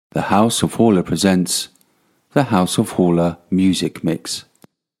The House of Horler presents the House of Horler Music Mix.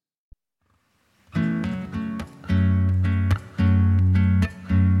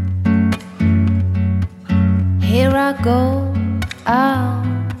 Here I go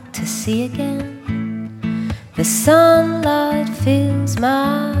out to sea again. The sunlight fills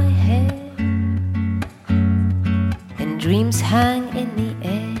my head, and dreams hang in the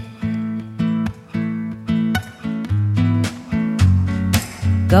air.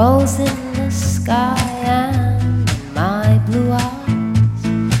 Gulls in the sky and in my blue eyes.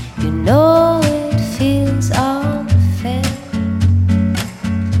 You know it feels unfair.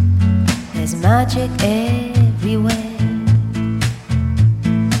 There's magic everywhere.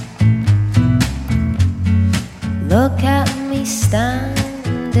 Look at me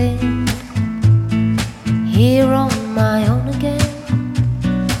standing here on my own again,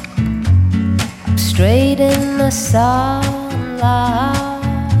 up straight in the sunlight.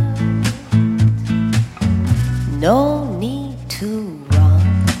 No need to run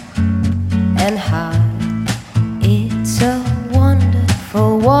and hide. It's a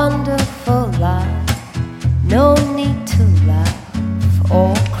wonderful, wonderful life. No need to laugh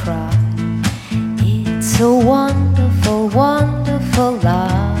or cry. It's a wonderful, wonderful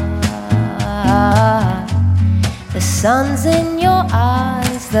life. The sun's in your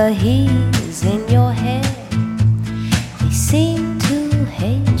eyes, the heat is in your head. They seem to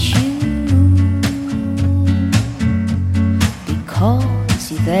hate you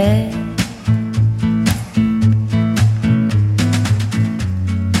because you're there.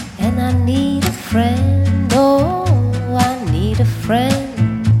 And I need a friend, oh, I need a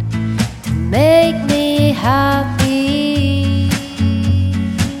friend to make me happy.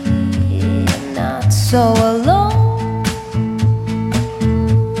 I'm not so alone.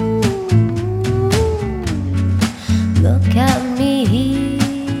 Look at me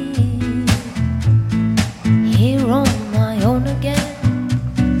here on my own again,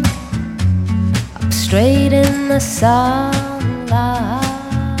 up straight in the sunlight.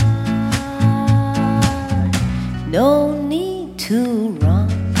 No need to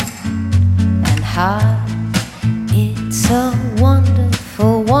run and hide. It's a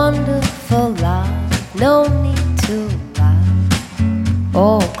wonderful, wonderful life. No need to laugh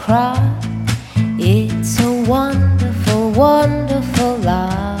or cry. It's a wonderful, wonderful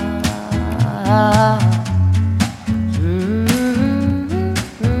life.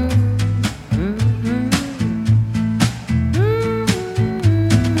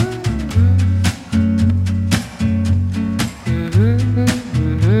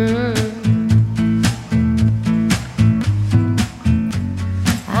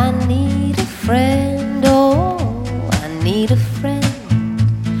 I need a friend, oh, I need a friend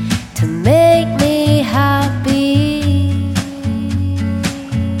to make me happy.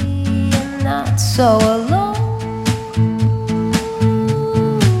 I'm not so alone.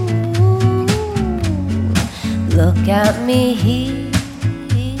 Look at me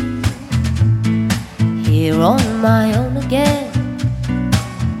here on my own again,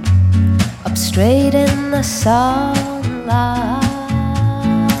 up straight in the sunlight.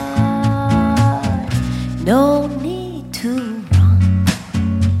 No need to run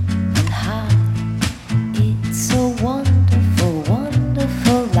and hide. It's a wonderful,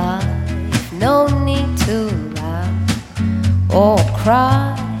 wonderful life. No need to laugh or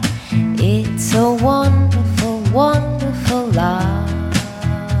cry. It's a wonderful, wonderful life.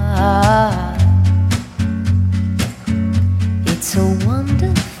 It's a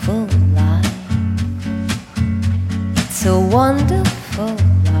wonderful life. It's a wonderful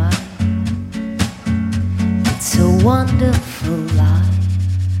life. It's a wonderful life.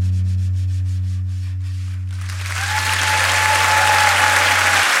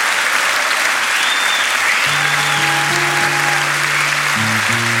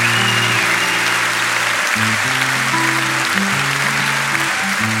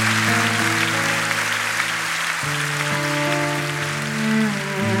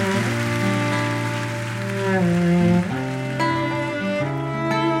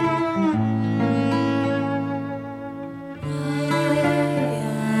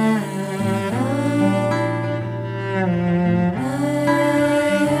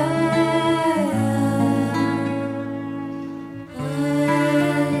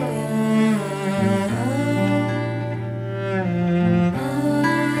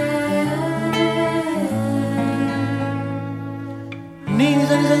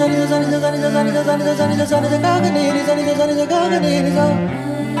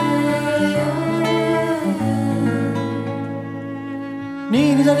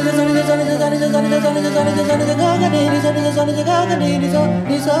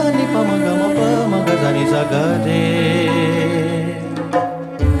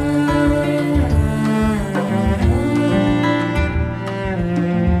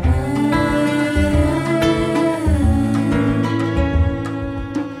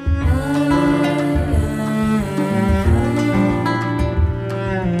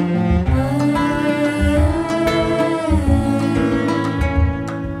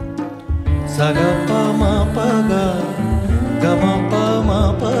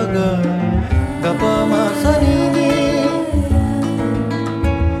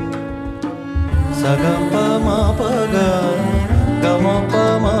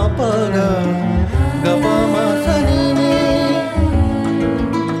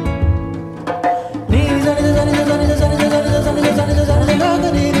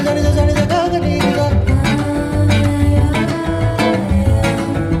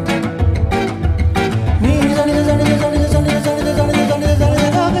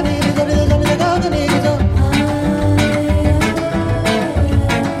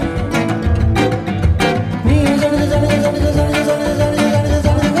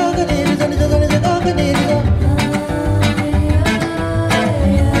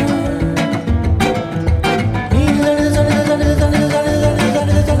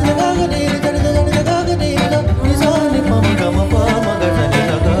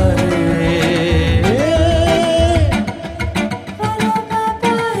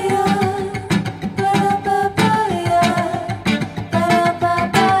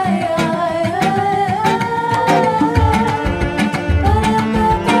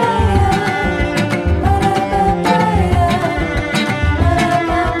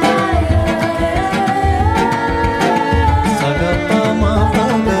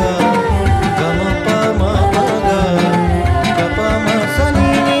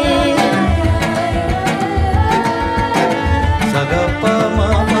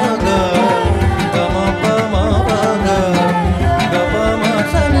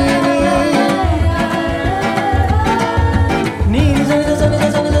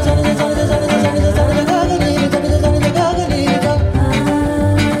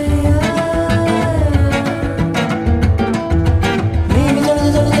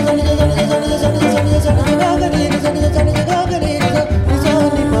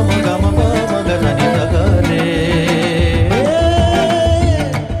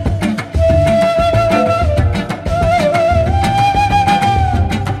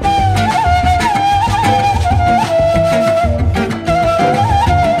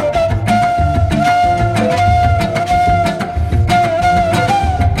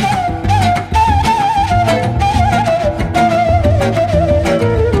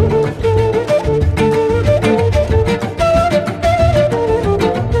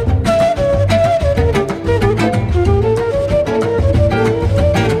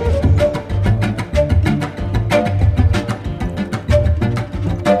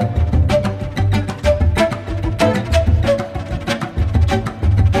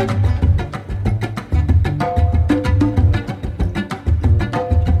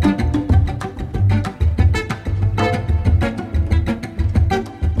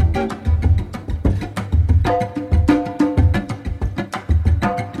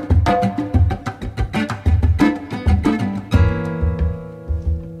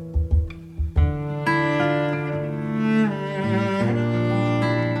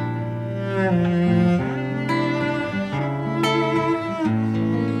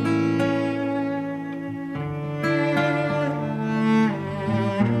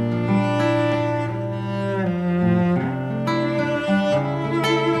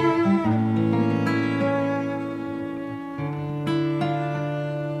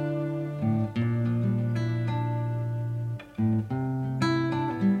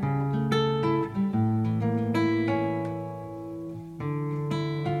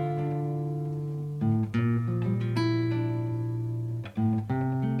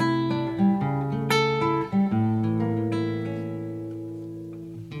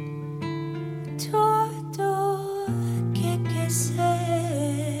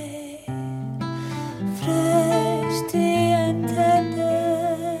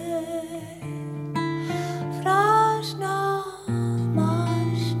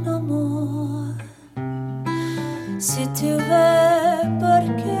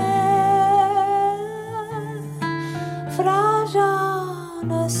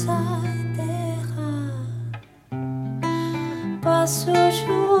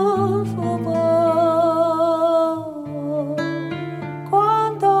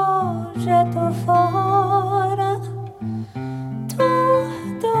 Quando je tô fora, tu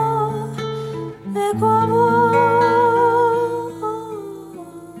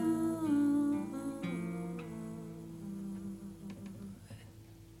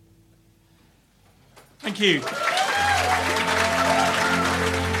Thank you.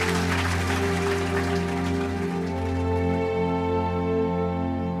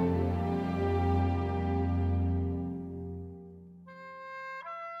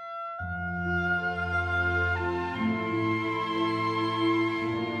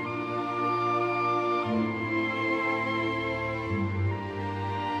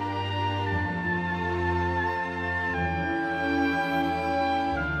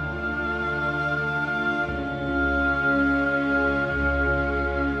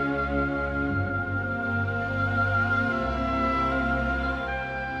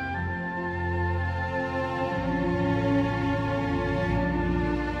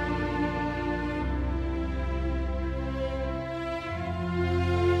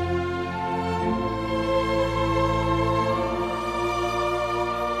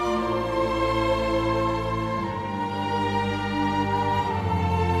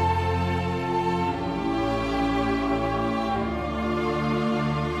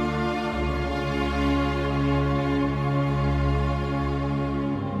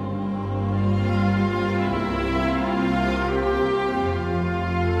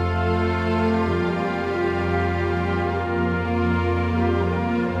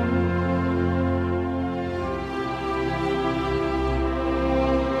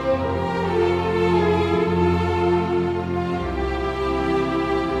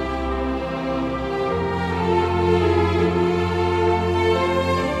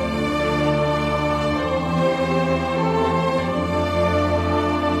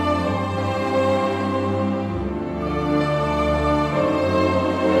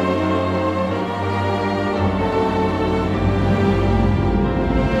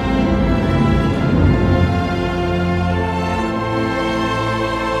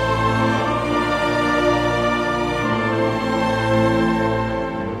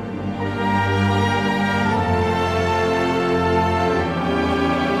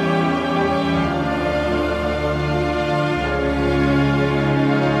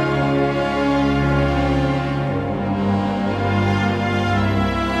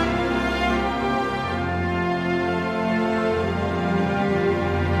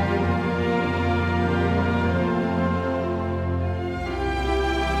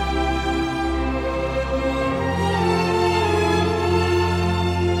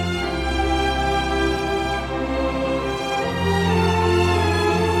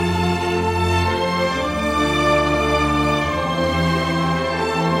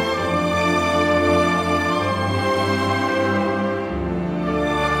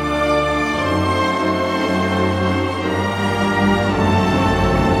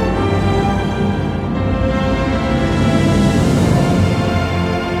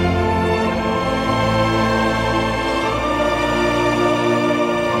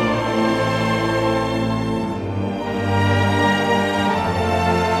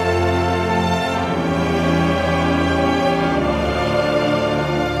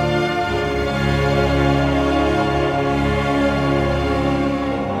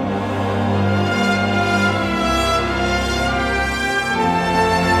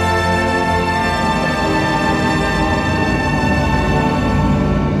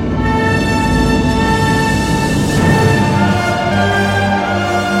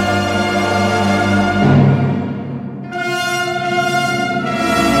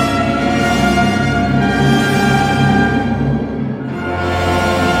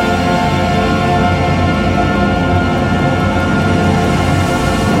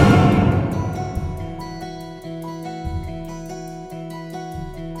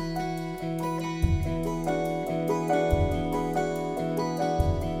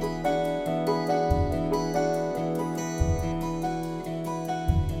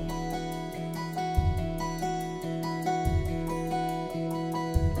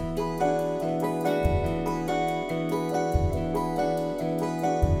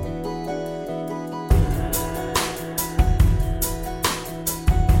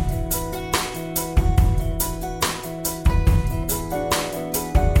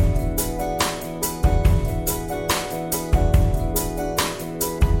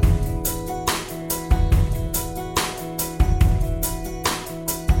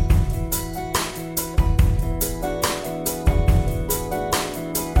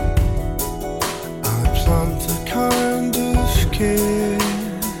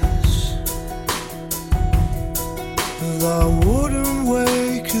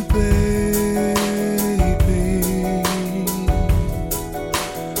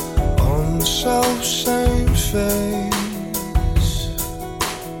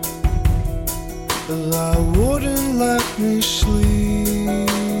 But I wouldn't let me sleep.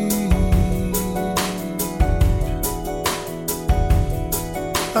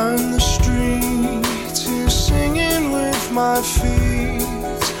 my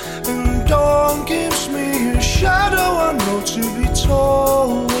feet, and dawn gives me a shadow I know to be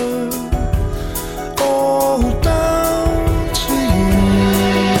taller. All down to you,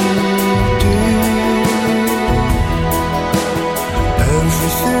 dear.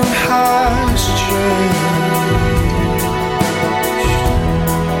 Everything has changed.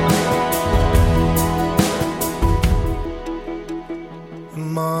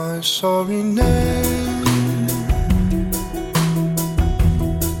 My sorry name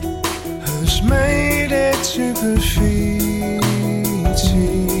has made it to graffiti.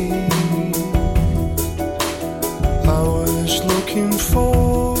 I was looking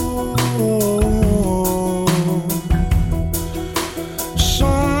for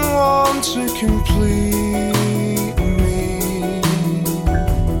someone to complete me.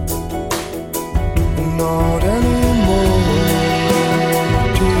 Not anymore,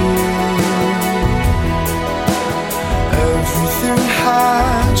 dear. Everything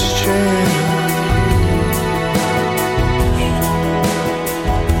has changed.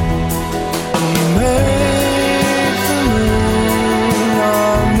 You made the moon a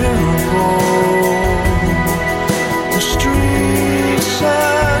miracle, the streets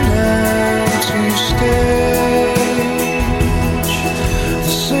an empty stage,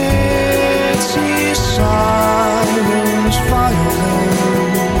 the city silence, violence.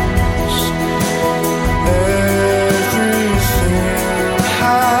 Everything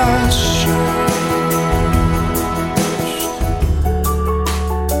has changed.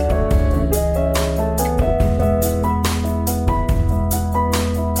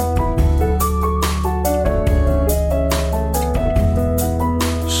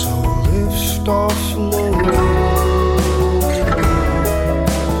 So lift off low,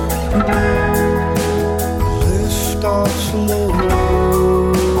 lift off low.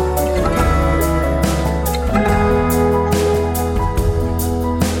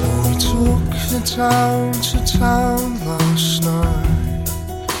 We took the town to town last night.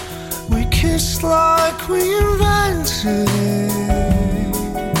 We kissed like we invented it.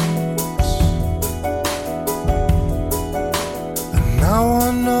 And now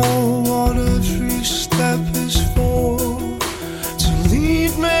I know what every step is for, to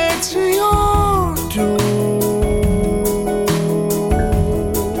lead me to your door.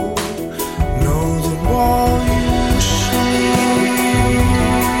 Know that while you sleep,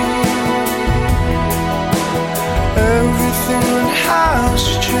 everything has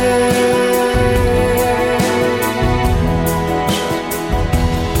changed.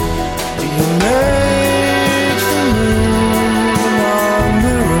 You made the moon a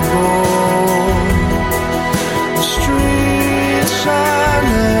miracle, the streets an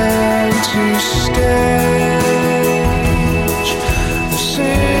empty stage, the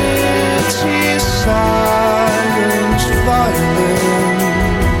city silence, violence.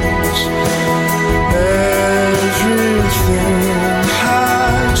 Everything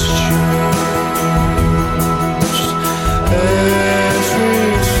has changed. Everything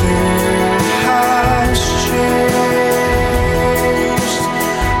has changed.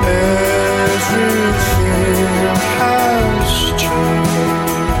 Everything has changed.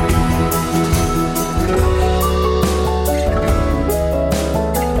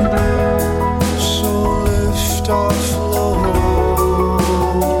 So lift off low,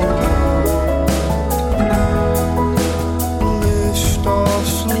 lift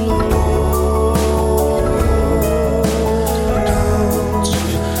off low, down to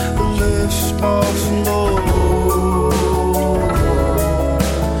lift off low,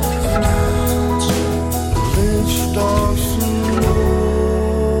 down to lift off low,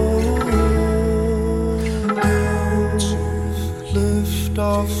 down to lift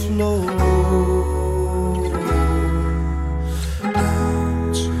off low,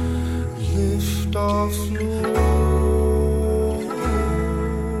 down to lift off low,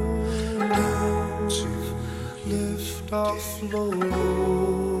 down to lift off low,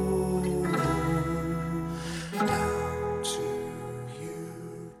 down to you,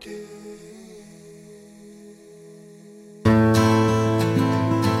 dear.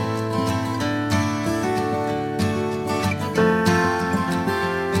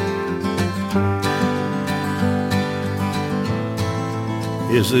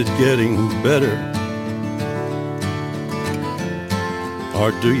 Is it getting better?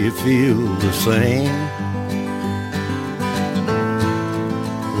 Or do you feel the same?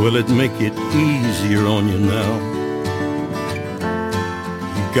 Will it make it easier on you now?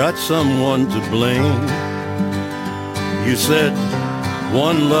 You got someone to blame. You said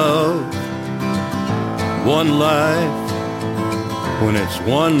one love, one life, when it's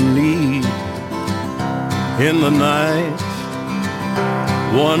one need in the night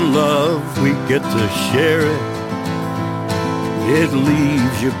one love, we get to share it. It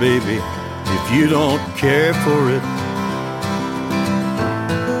leaves you, baby, if you don't care for it.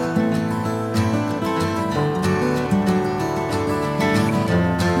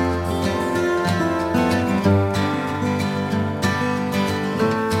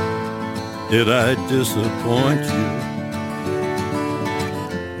 Did I disappoint you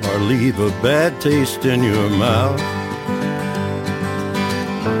or leave a bad taste in your mouth?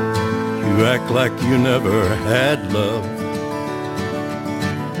 You act like you never had love,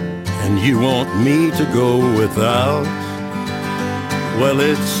 and you want me to go without. Well,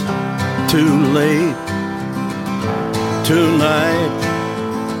 it's too late tonight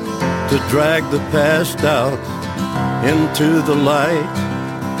to drag the past out into the light.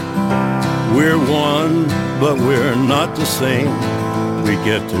 We're one, but we're not the same. We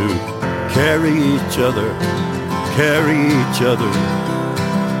get to carry each other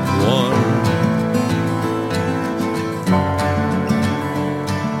one.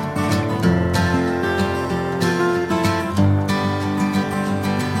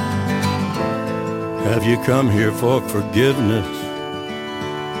 Have you come here for forgiveness?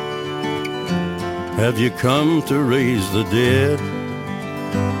 Have you come to raise the dead?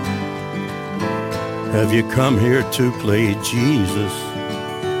 Have you come here to play Jesus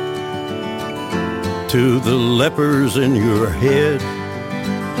to the lepers in your head?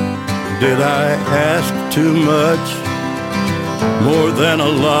 Did I ask too much, more than a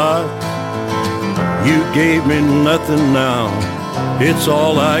lot? You gave me nothing now, it's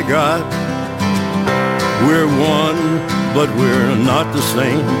all I got. We're one, but we're not the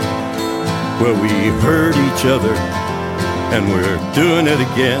same. Well, we hurt each other, and we're doing it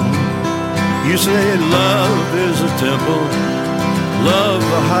again. You say love is a temple, love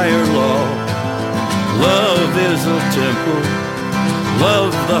a higher law. Love is a temple,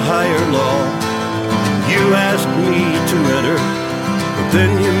 love the higher law. You ask me to enter, but then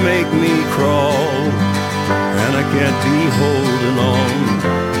you make me crawl. And I can't be holding on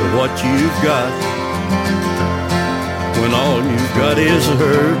to what you've got, when all you've got is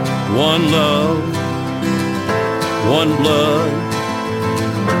hurt. One love, one blood,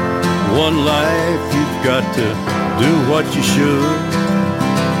 one life. You've got to do what you should.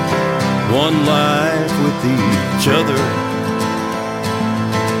 One life with each other,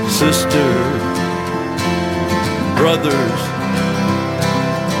 sisters, brothers.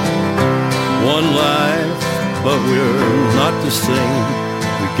 One life, but we're not the same.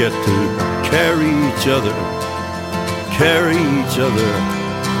 We get to carry each other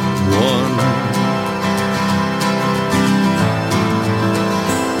one.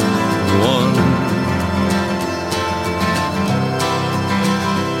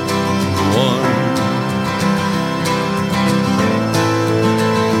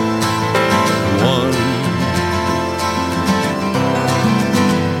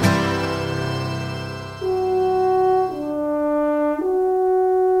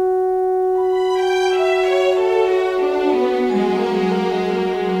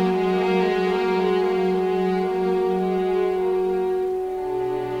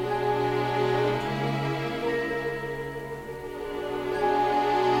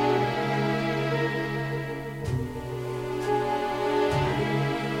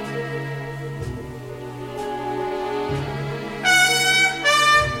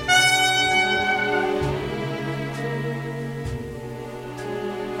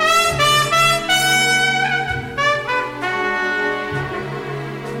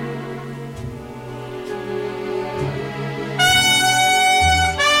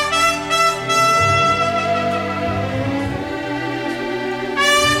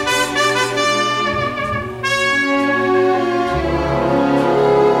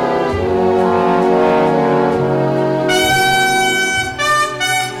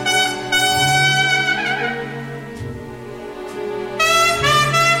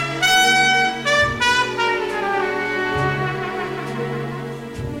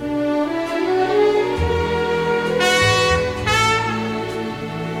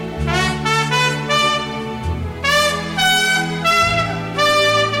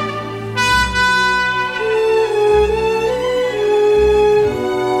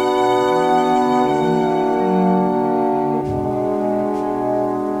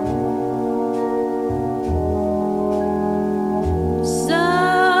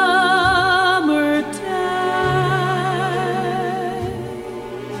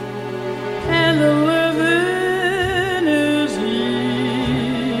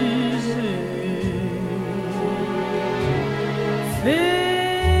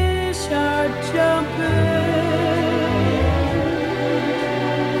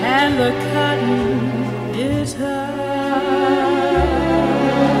 and the cotton is high.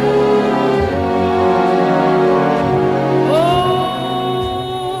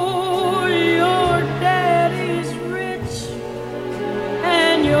 Oh, your daddy's rich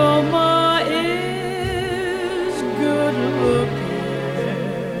and your ma is good looking.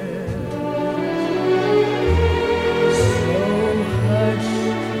 So hush,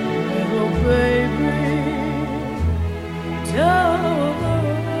 little baby, don't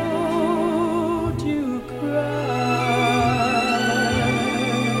you cry.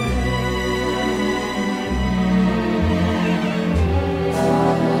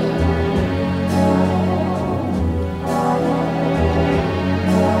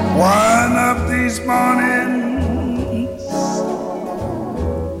 One of these mornings,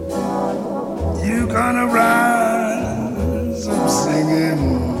 you gonna rise up singing.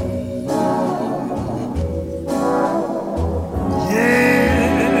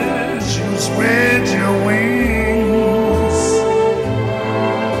 Yes, you spread your wings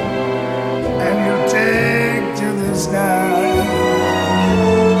and you take to the sky.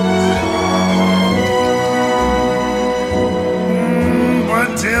 But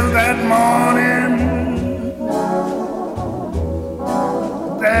till that morning,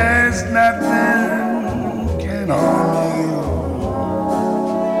 there's nothing can harm you.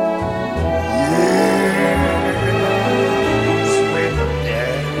 Yes, with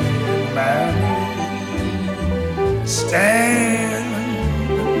daddy and mommy standing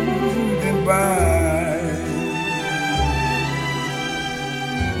by.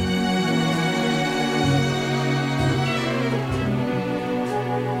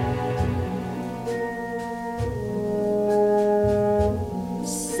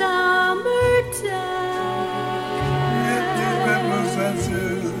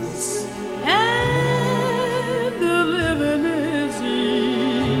 And the living is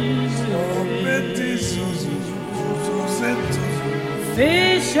easy.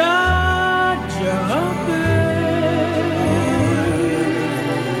 Fish are jumping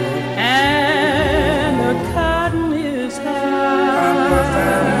and the cotton is high.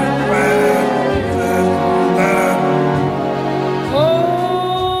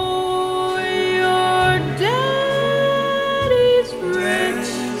 Oh, your daddy's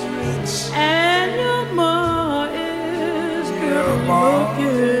rich and your ma is good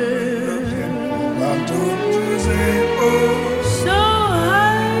looking. So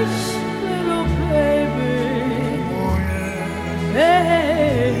hush, little baby,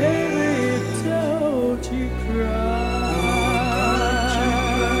 baby, don't you cry.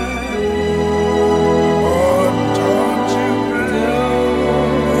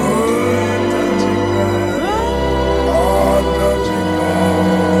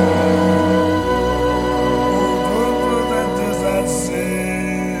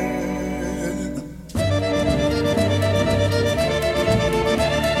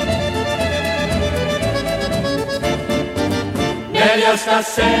 Meglio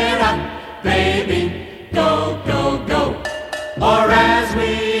stasera, baby, go, go, go. Or as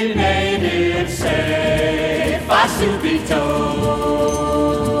we natives say, fa subito.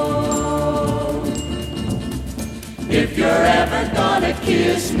 If you're ever gonna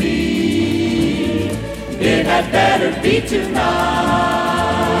kiss me, it had better be tonight,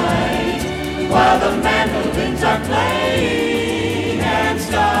 while the mandolins are playing and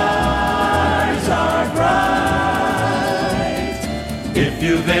stars are bright. If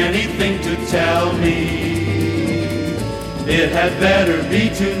you've anything to tell me, it had better be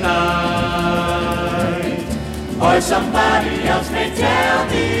tonight, or somebody else may tell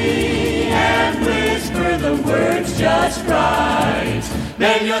me and whisper the words just right.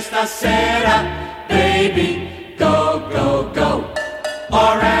 Meglio stasera, baby, go, go, go.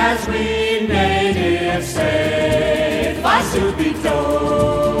 Or as we natives say, fa subito.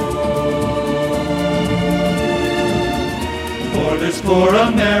 For this poor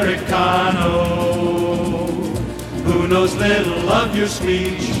Americano who knows little of your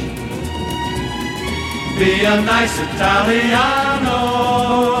speech, be a nice Italiano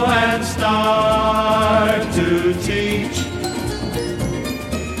and start to teach.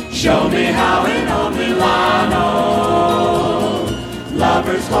 Show me how in old Milano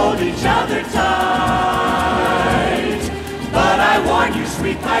lovers hold each other tight. But I warn you,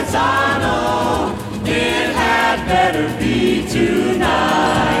 sweet paisano, it had better be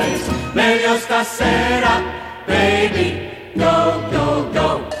tonight. Meglio stasera, baby, go, go, go.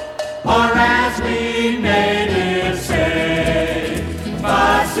 Or as we natives say,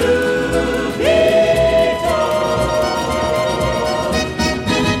 fa subito.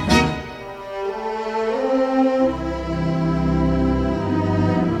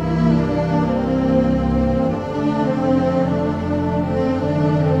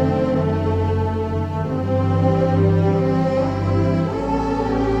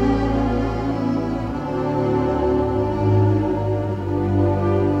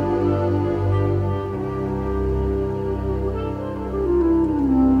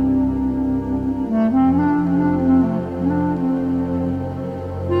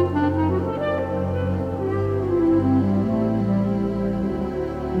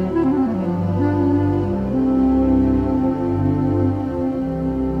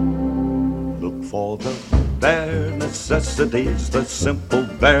 necessities, the simple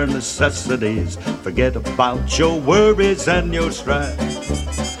bare necessities. Forget about your worries and your strife.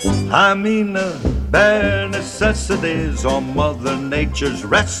 I mean the bare necessities are Mother Nature's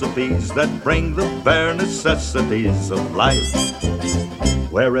recipes that bring the bare necessities of life.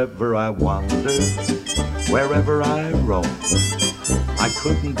 Wherever I wander, wherever I roam, I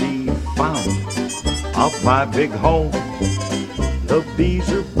couldn't be found off my big home. The bees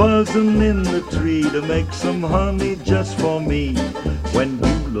are buzzing in the tree to make some honey just for me. When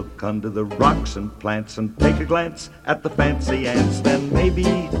you look under the rocks and plants and take a glance at the fancy ants, then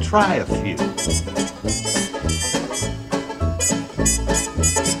maybe try a few.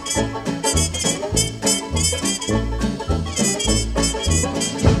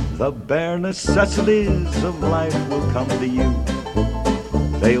 The bare necessities of life will come to you.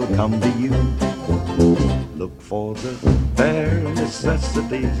 They'll come to you. Look for the bare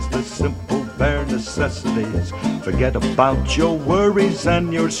necessities, the simple bare necessities. Forget about your worries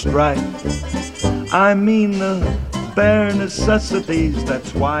and your strife. I mean the bare necessities.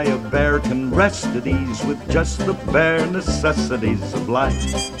 That's why a bear can rest at ease with just the bare necessities of life.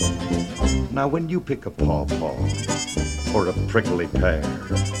 Now when you pick a pawpaw or a prickly pear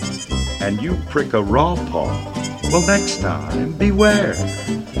and you prick a raw paw, well, next time beware.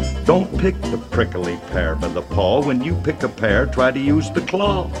 Don't pick the prickly pear by the paw. When you pick a pear, try to use the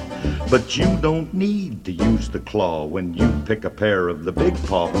claw. But you don't need to use the claw when you pick a pear of the big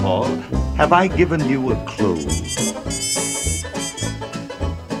pawpaw. Have I given you a clue?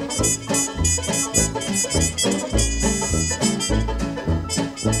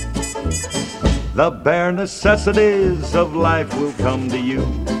 The bare necessities of life will come to you.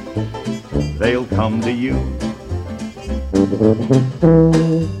 They'll come to you.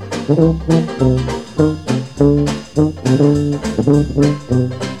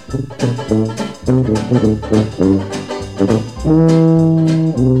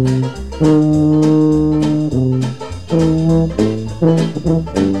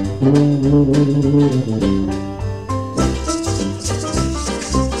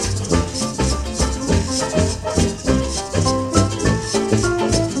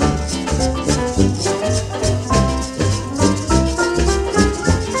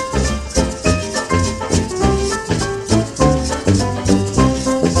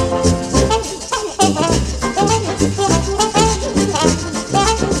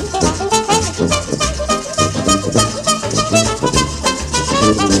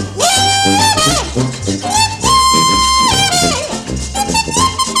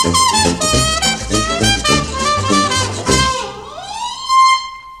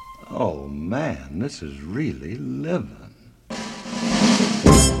 This is really living.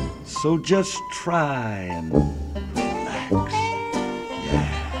 So just try and relax.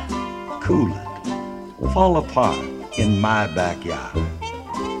 Yeah, cool it. Fall apart in my backyard.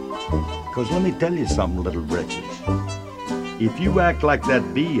 Because let me tell you something, little britches. If you act like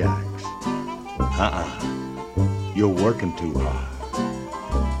that bee acts, you're working too hard.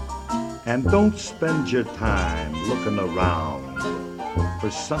 And don't spend your time looking around for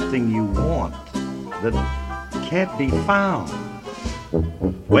something you want that can't be found.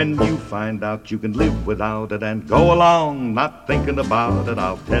 When you find out you can live without it and go along not thinking about it,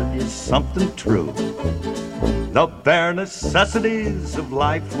 I'll tell you something true. The bare necessities of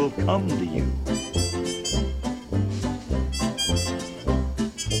life will come to you.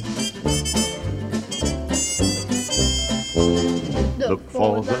 Look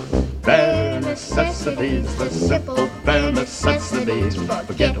for the bare necessities, the simple bare necessities.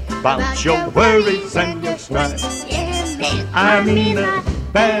 Forget about your worries and your strife. I mean the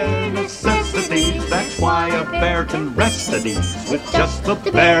bare necessities. That's why a bear can rest at ease with just the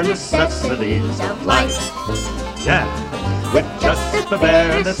bare necessities of life. Yeah, with just the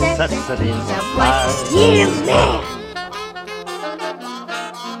bare necessities of life. Yeah, man.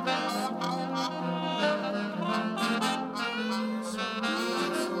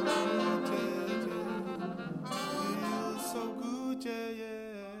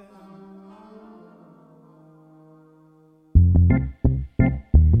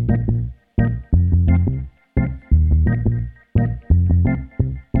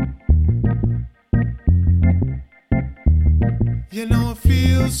 You know it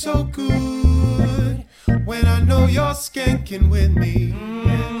feels so good when I know you're skanking with me.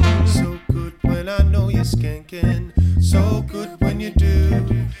 Yeah. So good when I know you're skanking. So good when you do.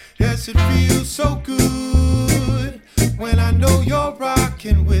 Yes, it feels so good when I know you're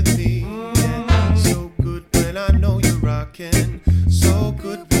rocking with me. Yeah. So good when I know you're rocking. So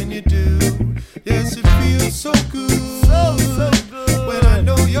good when you do. Yes, it feels so good, so good when I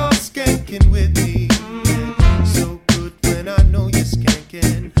know you're skanking with me. Yeah. So good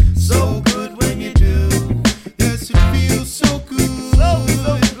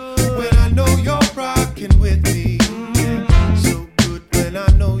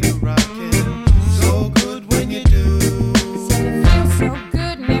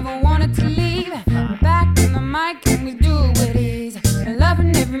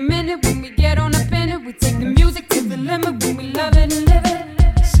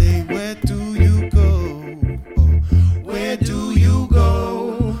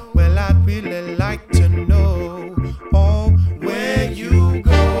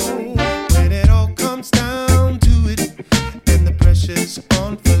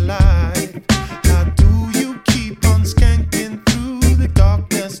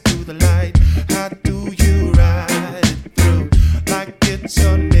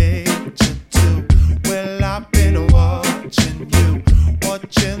need you to. Well, I've been watching you,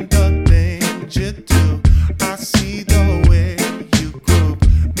 watching the things you do. I see the way you groove,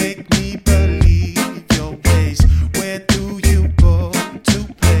 make me believe your ways. Where do you go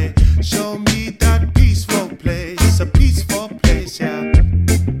to play? Show me that peaceful place, a peaceful place, yeah.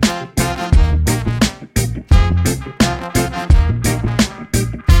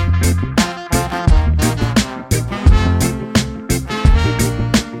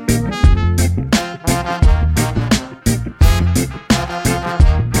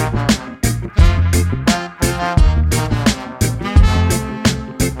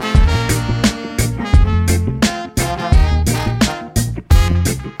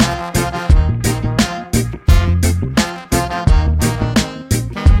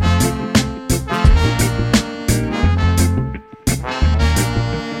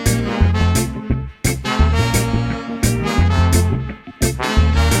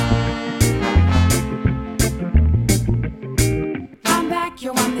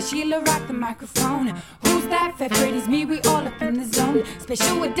 Sheila rock the microphone. Who's that fat pretty's me? We all up in the zone.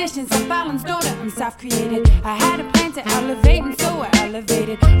 Special editions of Fallon's daughter. I'm self-created. I had a plan to elevate, and so I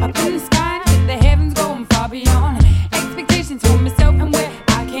elevated up in the sky to the heavens, going far beyond expectations for myself and where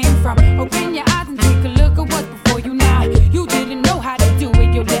I came from. Open your eyes and take a look at what's before you now. You didn't know how to do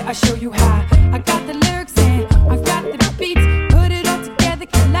it, yo, let I show you how. I got the lyrics and I got the beats. Put it all together,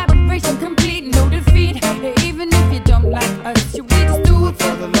 collaboration complete, no defeat. Even if you don't like us, we just do it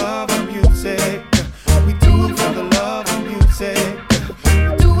for the love of music. We do it for the love of music.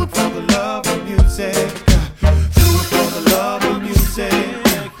 Do it for the love of music. Do it for the love of music.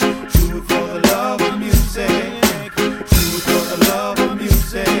 Do it for the love of music. Do it for the love of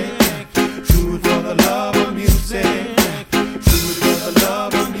music. Do it for the love of music. Do it for the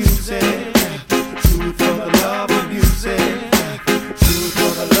love of music. Do it for the love of music. Do it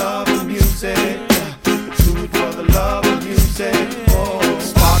for the love of music. Do it for the love of music.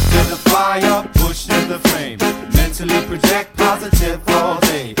 Spark to the fire, push to the flame. Mentally project positive all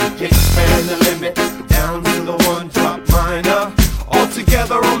day. Expand the limit down to the one drop minor. All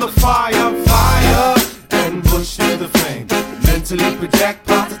together on the fire, fire, and push to the flame. Mentally project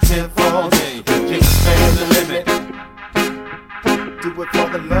positive all day. Expand the limit. Do it for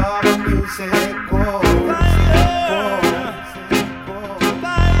the love of music. Whoa.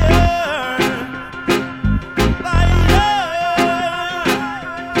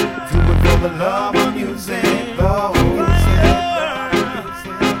 The love of music, oh,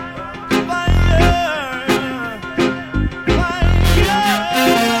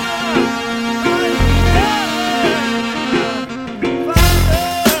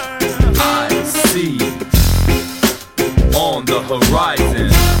 I see on the horizon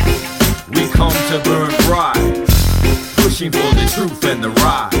we come to burn bright, pushing for the truth and the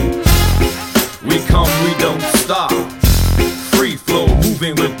right. We come, we don't stop. Free flow,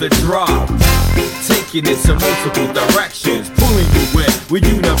 moving with the drop, taking it to multiple directions, pulling you with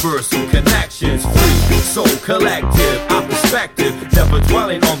universal connections. Free, so collective, our perspective, never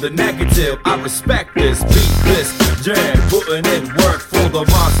dwelling on the negative. I respect this beat, this jam, putting in work for the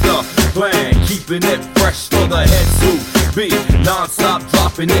monster plan, keeping it fresh for the heads who be non-stop,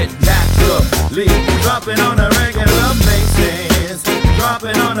 dropping it naturally, dropping on a regular basis,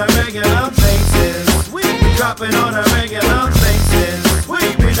 dropping on a regular basis. We be dropping on a regular basis. We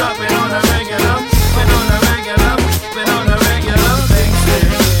be dropping on a regular, been on a regular, been on a regular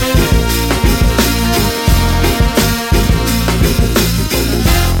basis.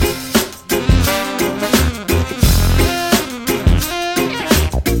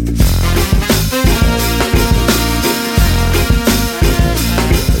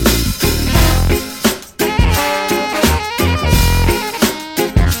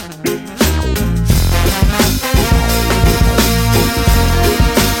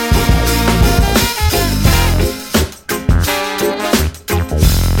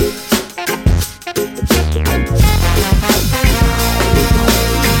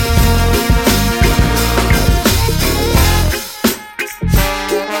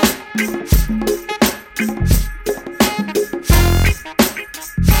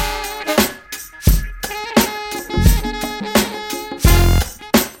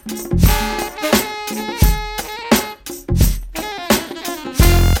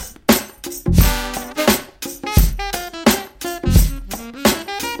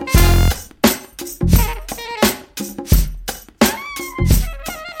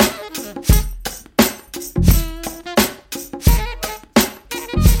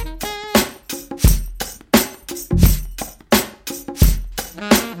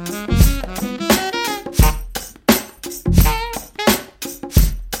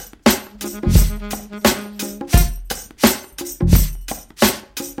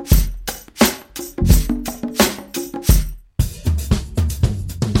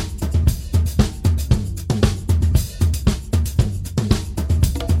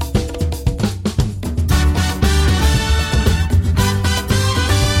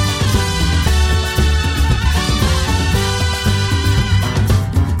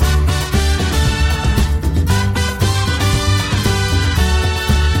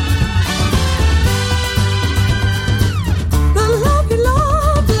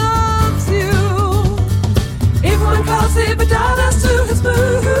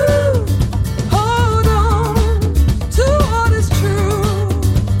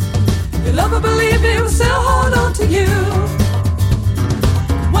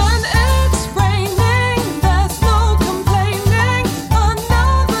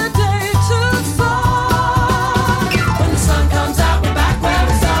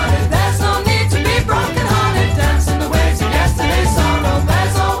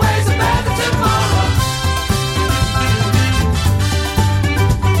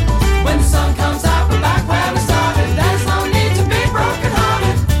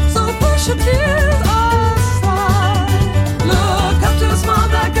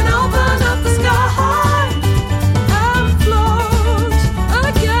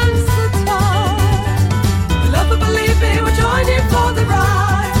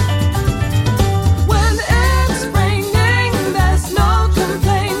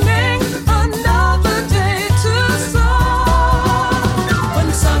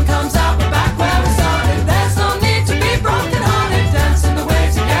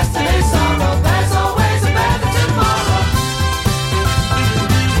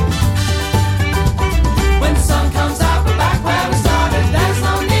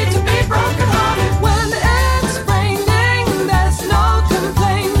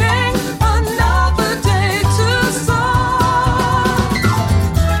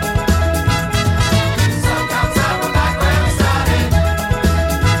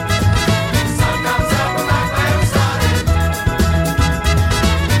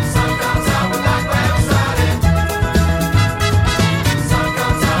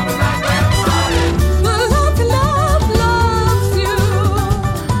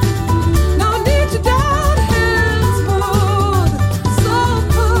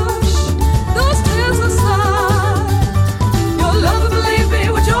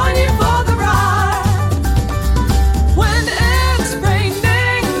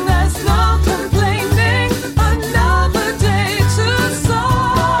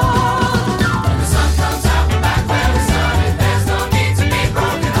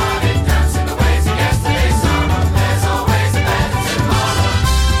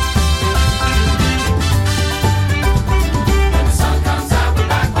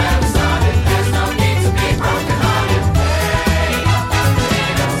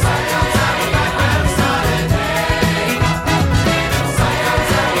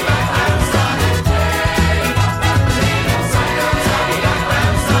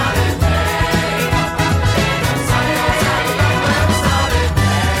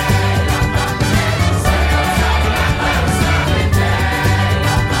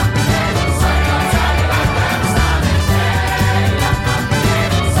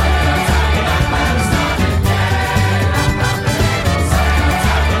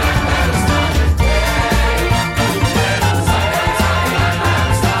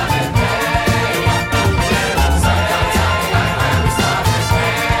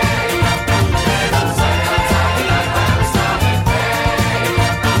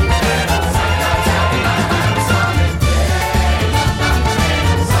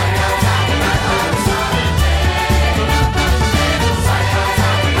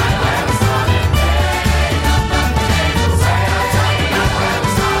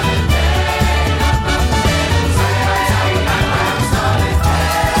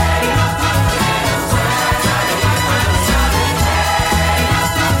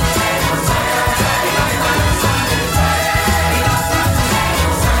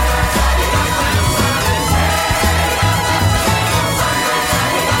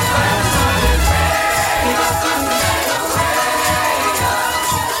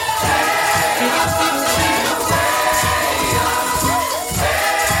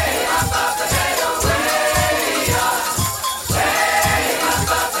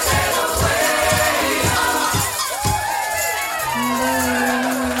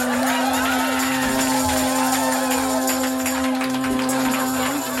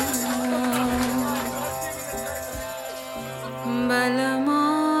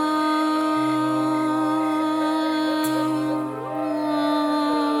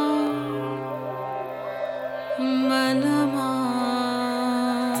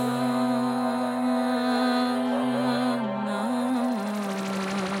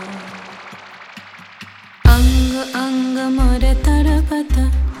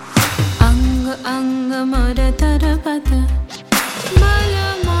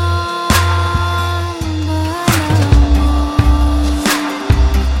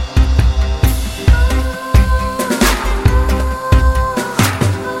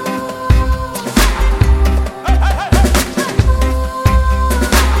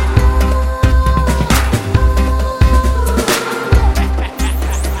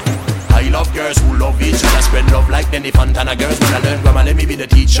 Girls who love each other, spread love like Danny Fontana. Girls wanna learn grammar, let me be the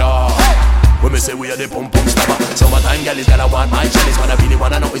teacher. When me say we are the pum pum stopper. Summertime gal is gotta want my chalice. What I really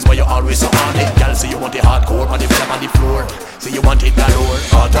wanna know is why you always so on it. Gal say you want it hardcore, on the bed up on the floor. Say you want it galore.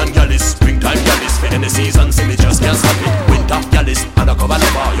 Autumn gal is, springtime gal is. For any season, say me just can't stop it. Winter gal is, undercover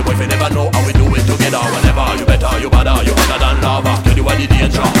lover. Your boyfriend never know how we do it together. Whenever you better, you better, you hotter than lava. Tell you what the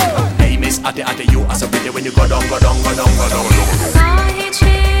danger. Hey miss, ate you are so pretty when you go down, go down, go down, go down, go down.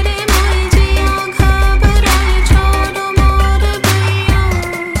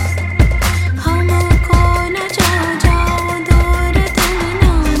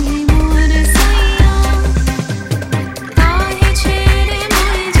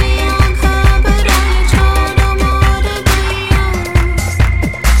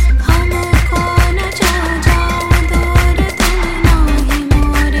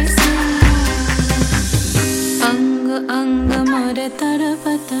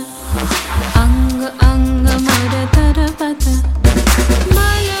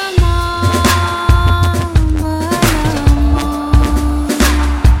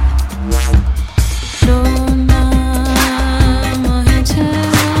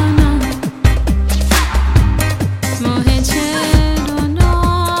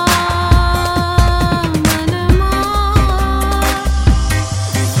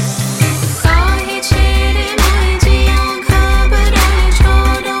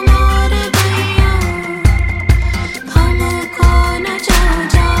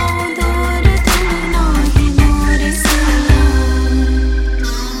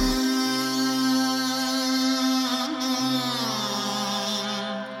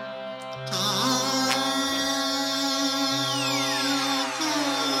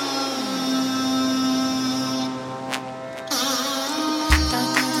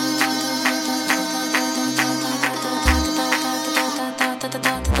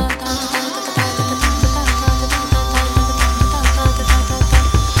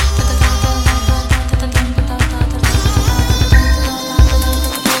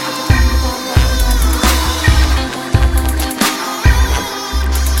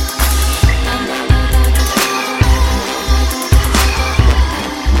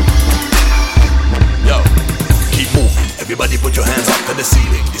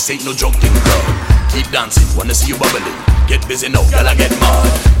 Ain't no joking, girl. Keep dancing, wanna see you bubbling. Get busy now, girl, I get mad.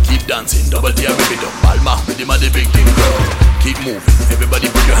 Keep dancing, double tear, rip it up. Alma, with him the big thing, girl. Keep moving,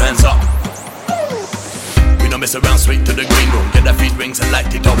 everybody put your hands up. We don't mess around, straight to the green room. Get the feet rings and light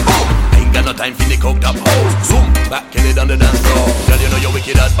it up. Ain't got no time for the coked up hoes. Zoom, back, kill it on the dance floor. Girl, you know you're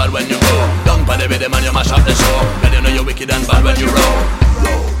wicked and bad when you go. Down by the rhythm and you mash up the show. Girl, you know you're wicked and bad when you roll.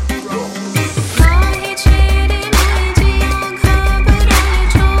 Roll.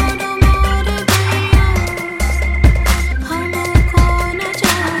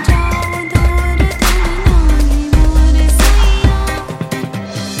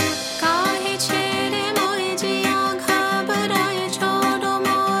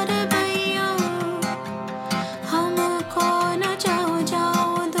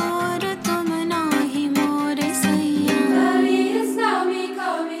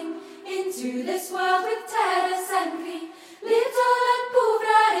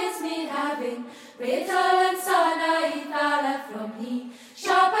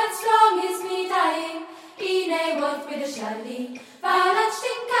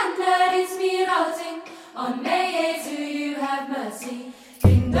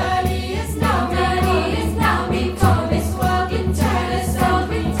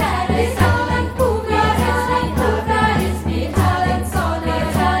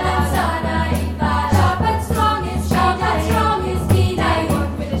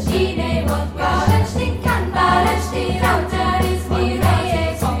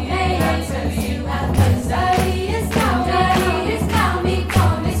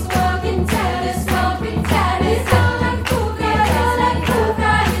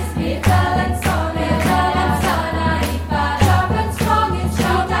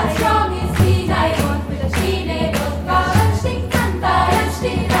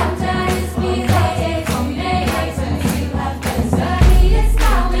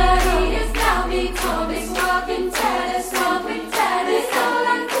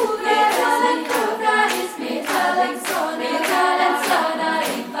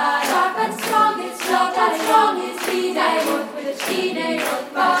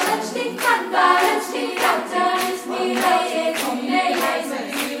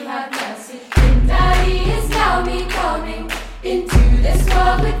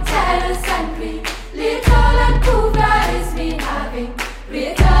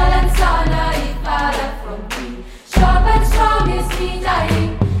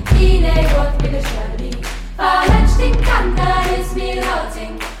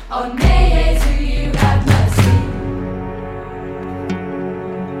 On May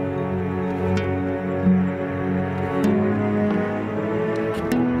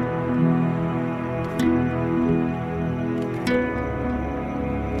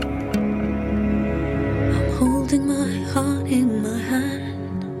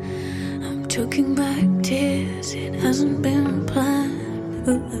Looking back, tears, it hasn't been planned,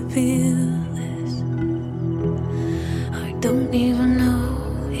 but I feel this. I don't even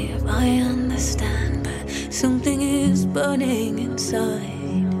know if I understand, but something is burning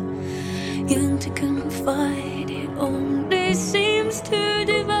inside. Young to confide, it only seems to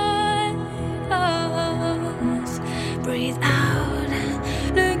divide us. Breathe out,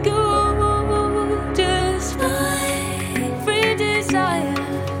 let go, just fly, free desire.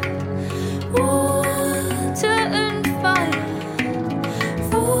 Water and fire,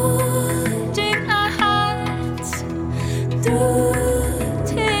 forging our hearts through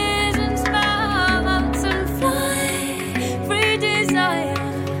tears and smiles, and fly, free desire.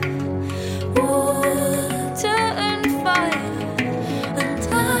 Water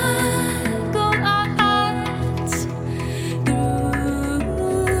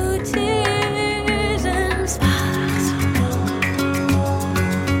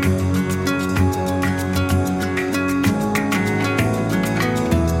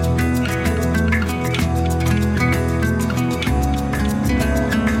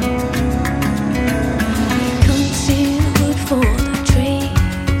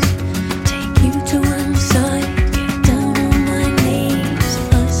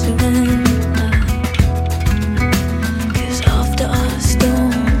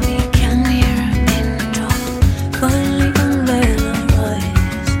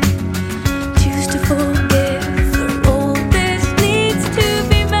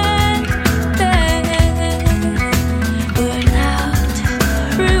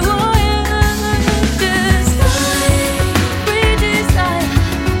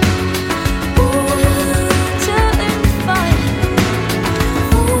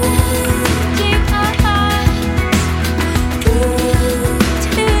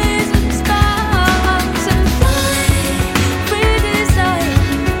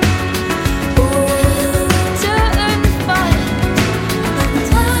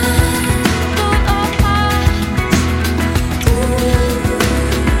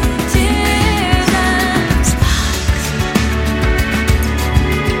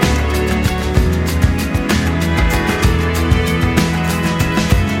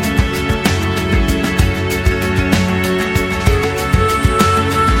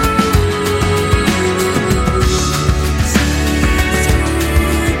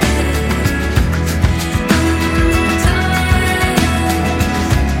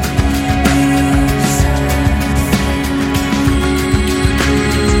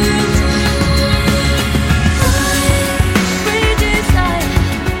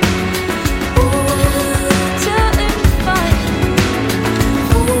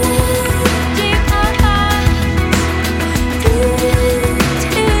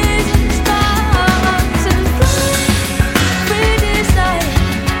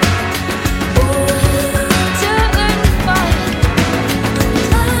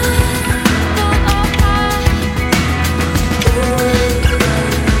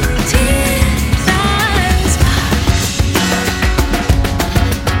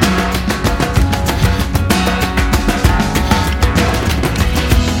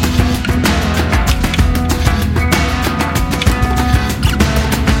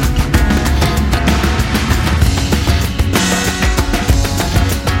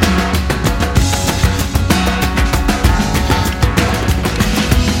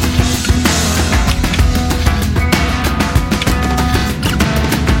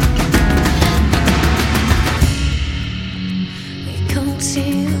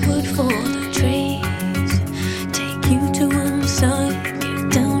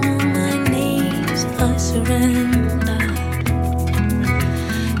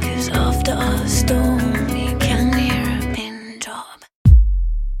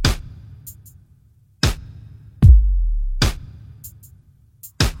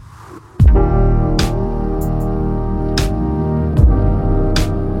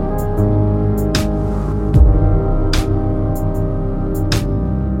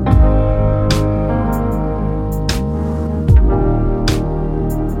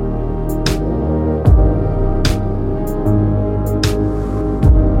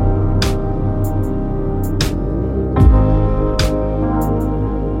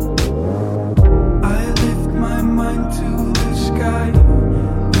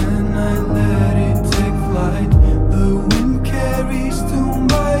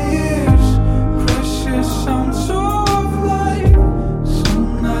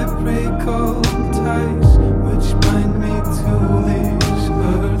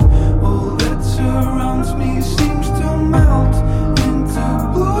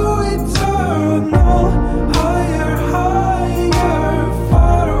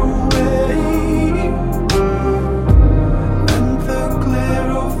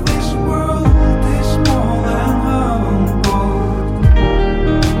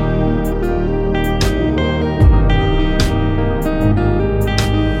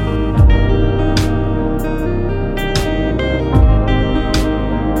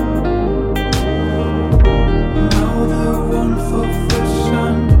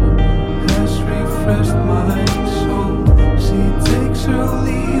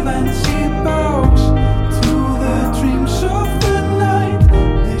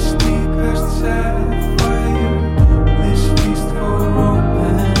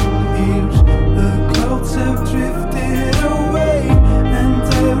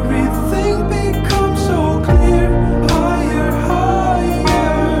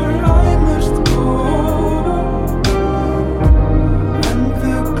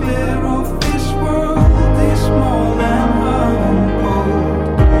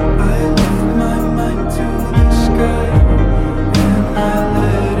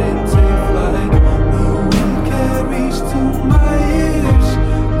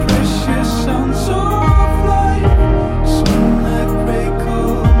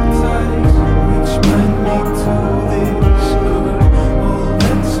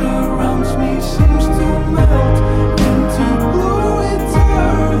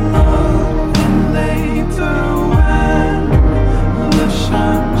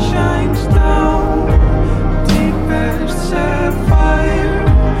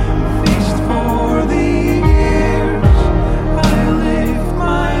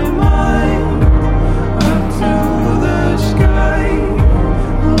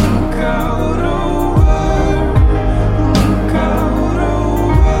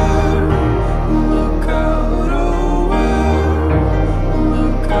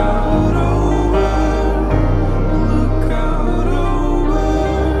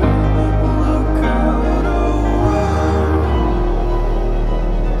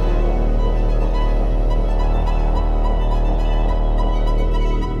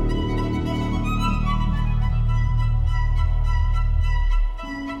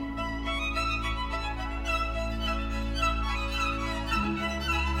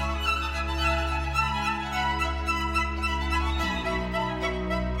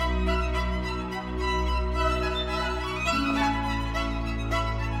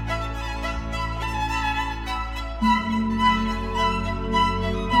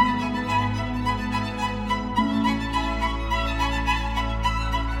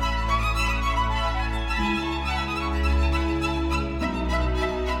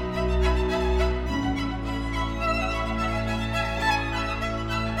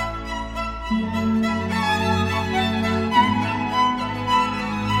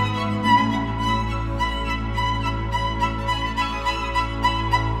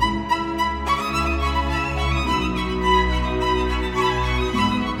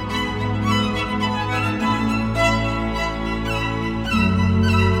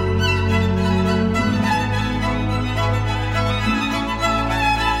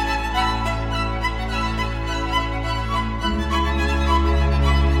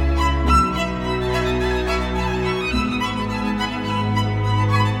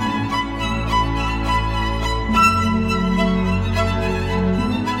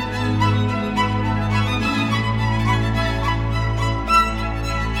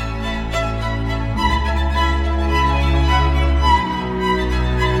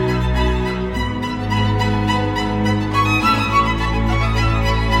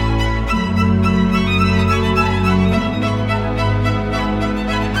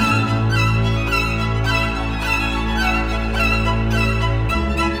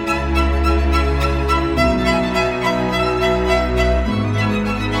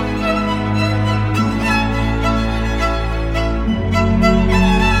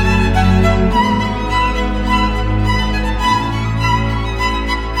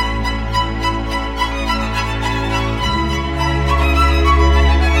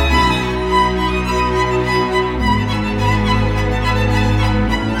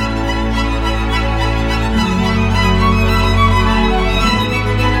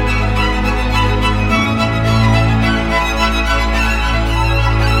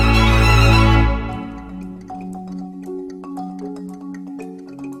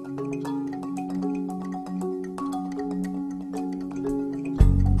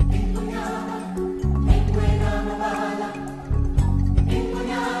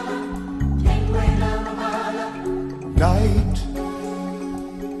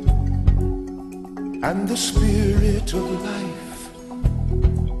and the spirit of life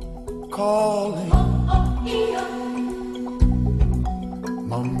calling.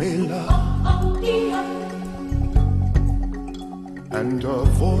 Mamela, and a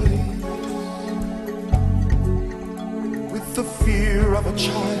voice with the fear of a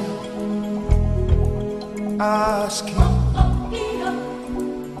child asking,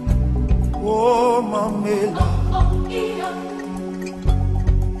 oh Mamela,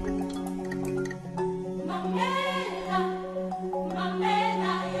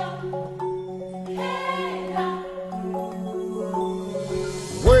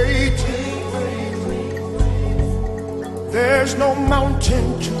 there's no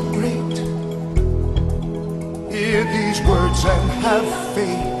mountain too great. Hear these words and have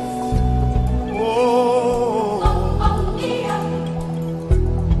faith. Oh,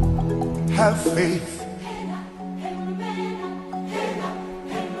 have faith.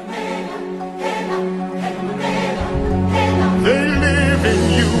 They live in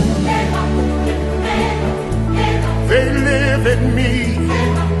you. They live in me.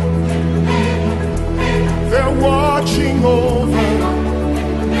 They're watching over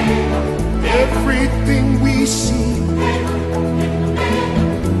everything we see,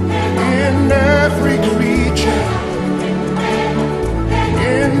 in every creature,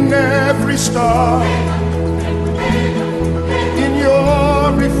 in every star, in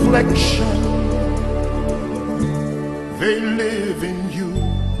your reflection. They live in you.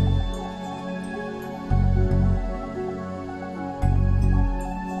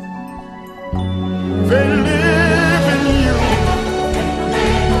 They live in you.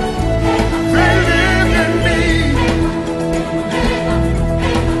 They live in me.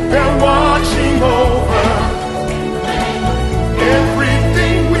 They're watching over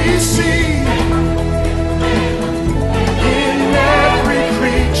everything we see, in every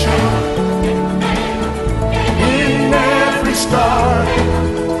creature,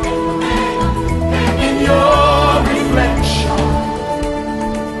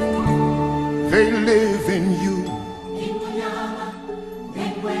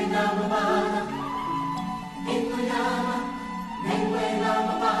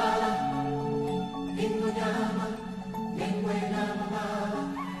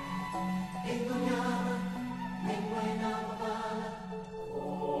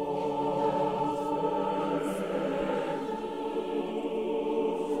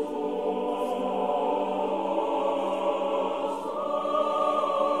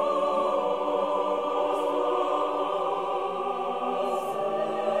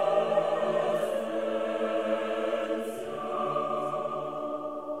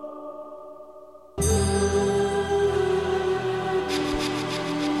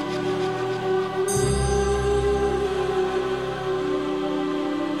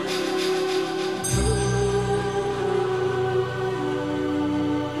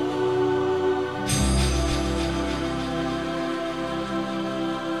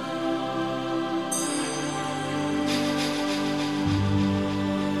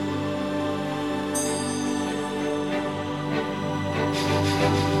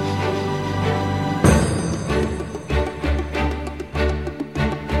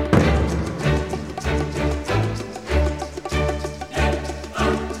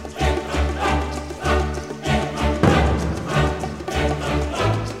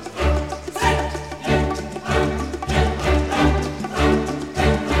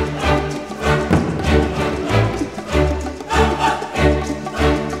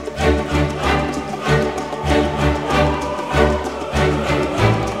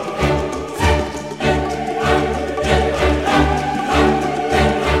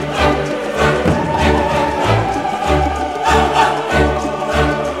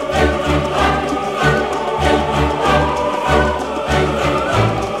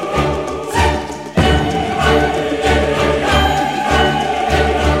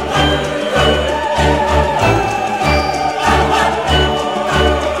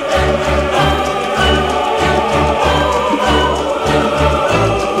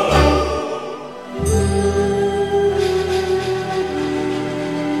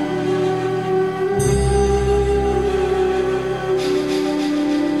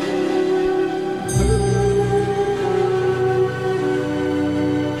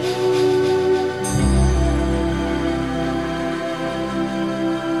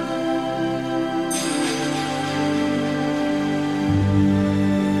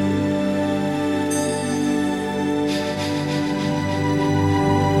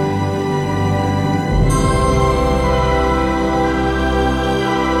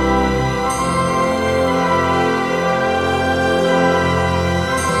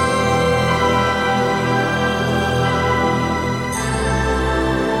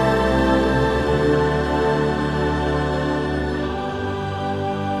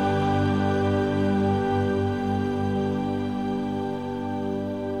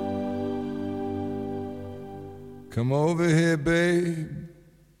 Come over here, babe.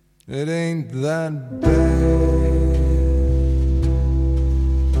 It ain't that bad.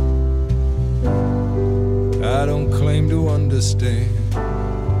 I don't claim to understand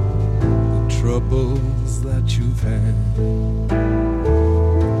the troubles that you've had,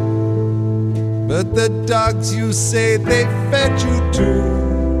 but the dogs you say they fed you to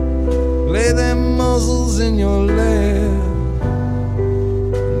lay their muzzles in your lap.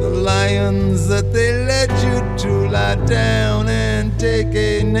 The lions that they led you to lie down and take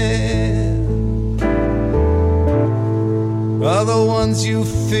a nap are the ones you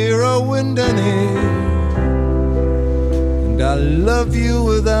fear are wind and air. And I love you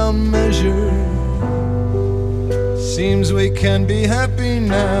without measure. Seems we can be happy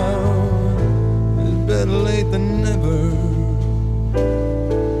now. It's better late than never.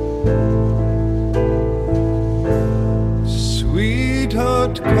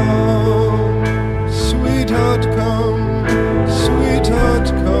 Sweetheart, come, sweetheart, come, sweetheart,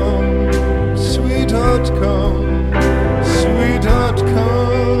 come, sweetheart, come, sweetheart,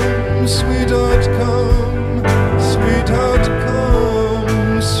 come, sweetheart, come, sweetheart,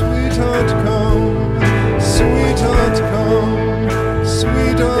 come, sweetheart, come, sweetheart, come,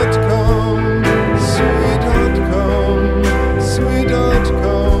 sweetheart, come, sweetheart, come, sweetheart,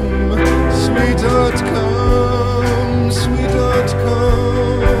 come, sweetheart, come, sweetheart, come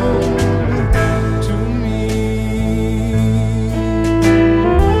to me.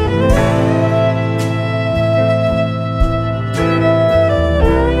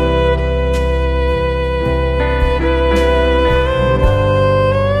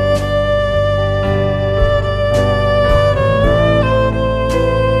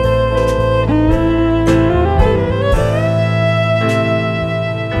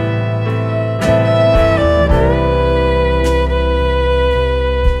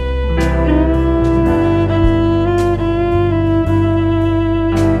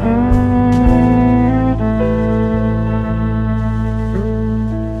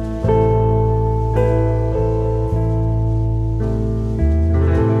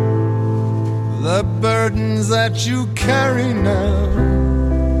 The burdens that you carry now,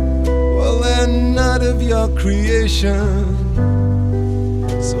 well, they're not of your creation.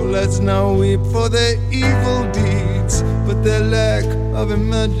 So let's not weep for their evil deeds, but their lack of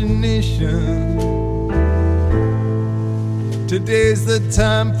imagination. Today's the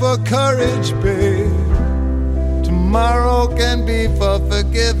time for courage, babe. Tomorrow can be for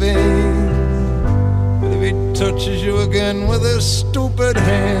forgiving. But if he touches you again with his stupid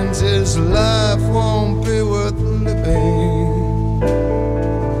hands, his life won't be worth living.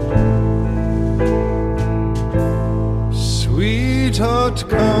 Sweetheart,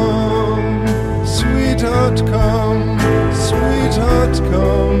 come, sweetheart, come, sweetheart,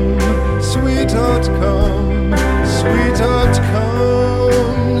 come, sweetheart, come, sweetheart,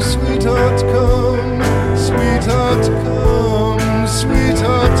 come, sweetheart, come, sweetheart, come,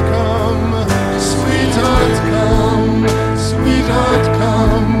 sweetheart, come, sweetheart, come, sweetheart,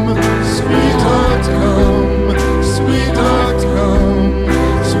 come, sweetheart, come, sweetheart, come,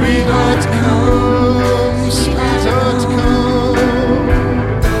 sweetheart, come, sweetheart, come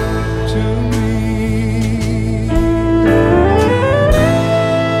to me.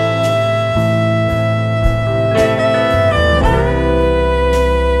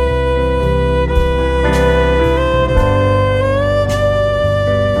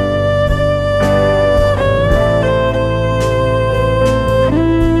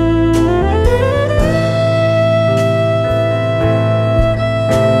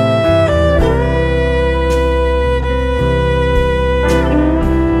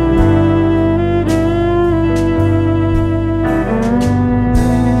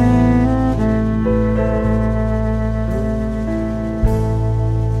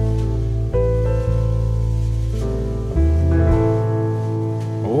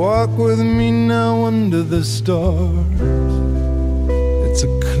 Walk with me now under the stars. It's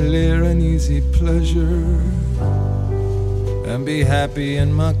a clear and easy pleasure. And be happy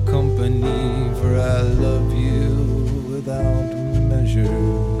in my company, for I love you without measure.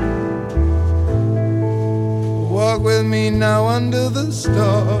 Walk with me now under the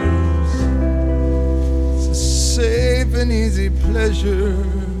stars. It's a safe and easy pleasure.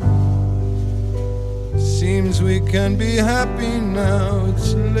 Seems we can be happy now.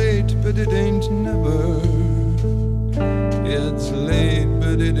 It's late, but it ain't never. It's late,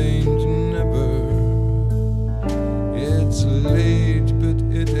 but it ain't never. It's late, but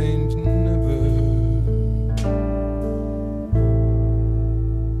it ain't never.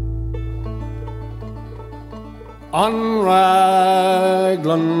 On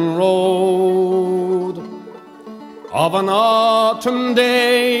Raglan Road, of an autumn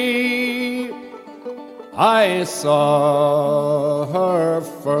day, I saw her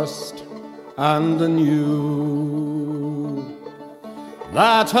first and knew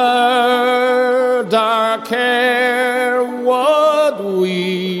that her dark hair would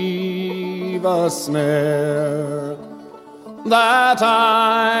weave a snare that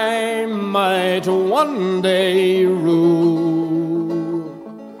I might one day rue.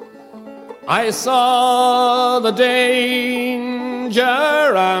 I saw the danger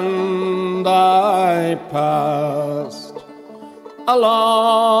and I passed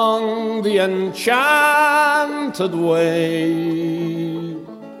along the enchanted way,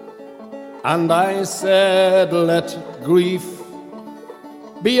 and I said, let grief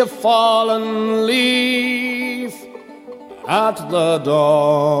be a fallen leaf at the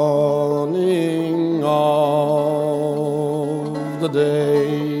dawning of the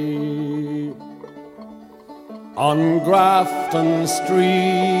day. On Grafton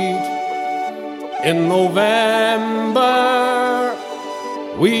Street in November,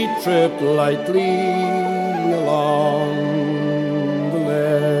 we tripped lightly along the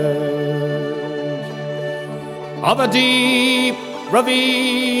ledge of a deep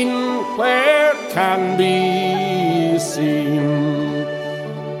ravine where can be seen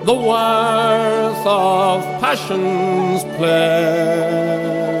the worth of passion's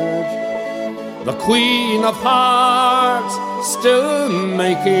pledge. The Queen of Hearts still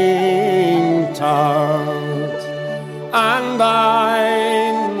making tarts, and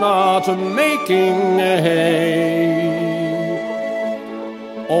I'm not making hay.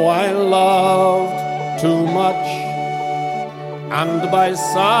 Oh, I loved too much, and by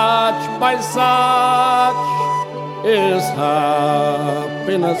such is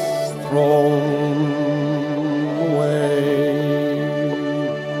happiness thrown away.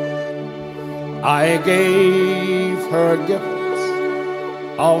 I gave her gifts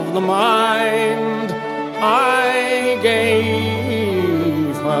of the mind, I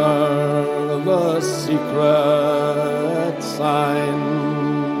gave her the secret sign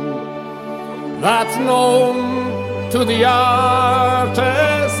that's known to the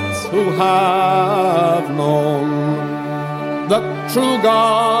artists who have known the true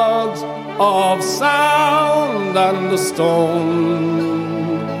gods of sound and the stone,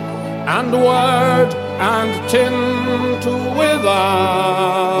 and word and tint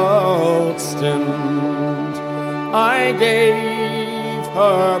without stint. I gave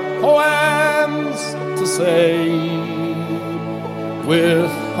her poems to say,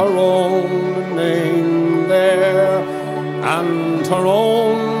 with her own name there, and her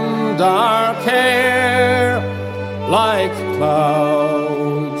own dark hair, like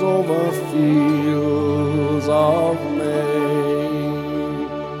clouds over fields of May.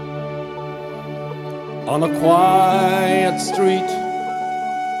 On a quiet street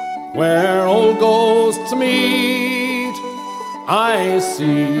where old ghosts meet, I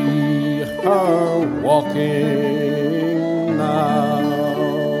see her walking now,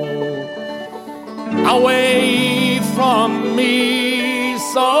 away from me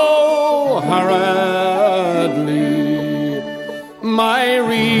so hurriedly. My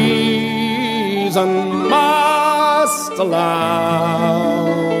reason must allow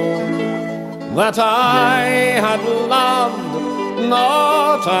that I had loved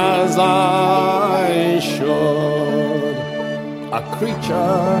not as I should, a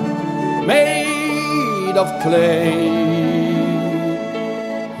creature made of clay.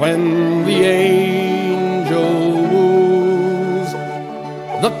 When the angel woos,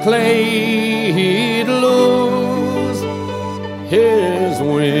 the clay he'd lose his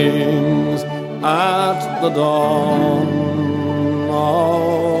wings at the dawn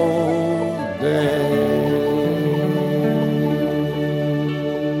of day.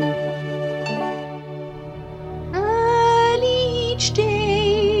 Early each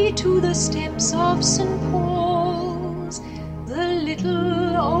day to the steps of St. Paul's, the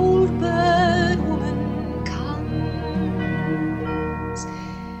little old bird woman comes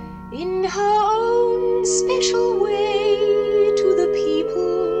in her own special way to the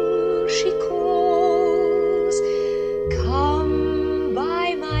people she calls. Come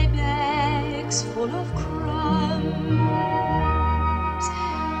buy my bags full of crumbs.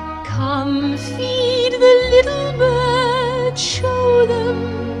 Come feed the little birds, show them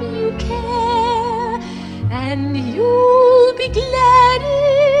you care, and you'll be glad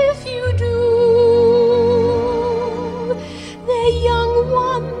if you do. Their young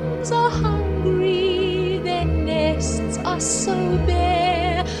ones are hungry, their nests are so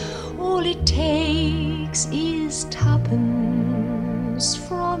bare. All it takes is tuppence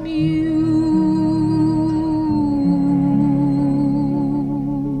from you.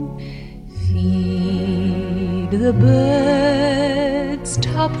 the birds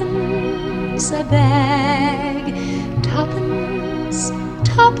tuppence a bag, tuppence,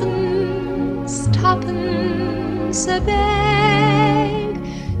 tuppence, tuppence a bag.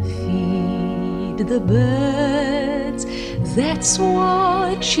 Feed the birds, that's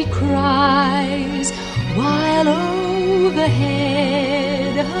what she cries, while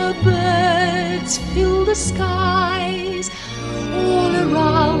overhead her birds fill the skies. All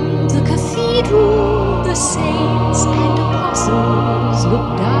around the cathedral, the saints and apostles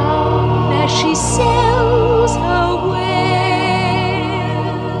look down as she sells her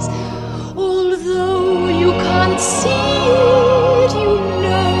wares. Although you can't see it, you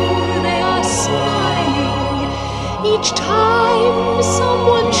know they are smiling each time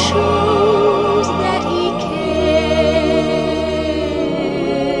someone shows that he cares.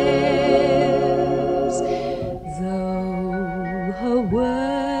 Though her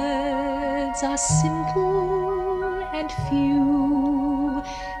words are simple and few,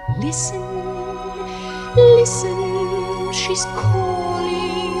 listen, listen, she's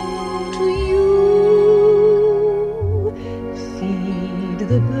calling to you. Feed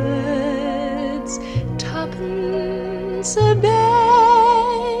the birds, tuppence a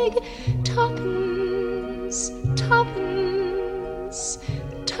bag, tuppence, tuppence,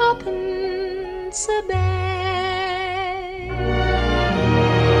 tuppence a bag.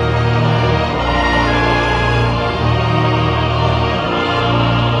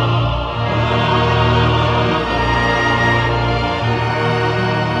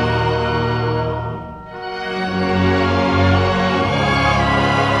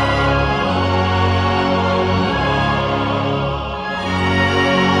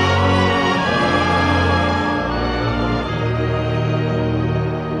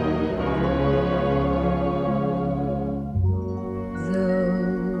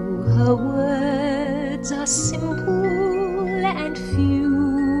 Her words are simple and few.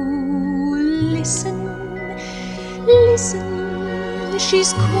 Listen, listen,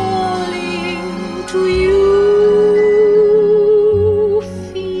 she's calling to you.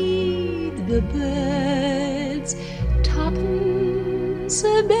 Feed the birds, tuppence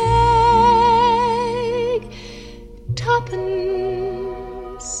a bag,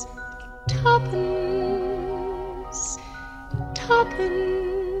 tuppence, tuppence,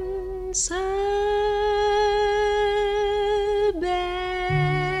 tuppence a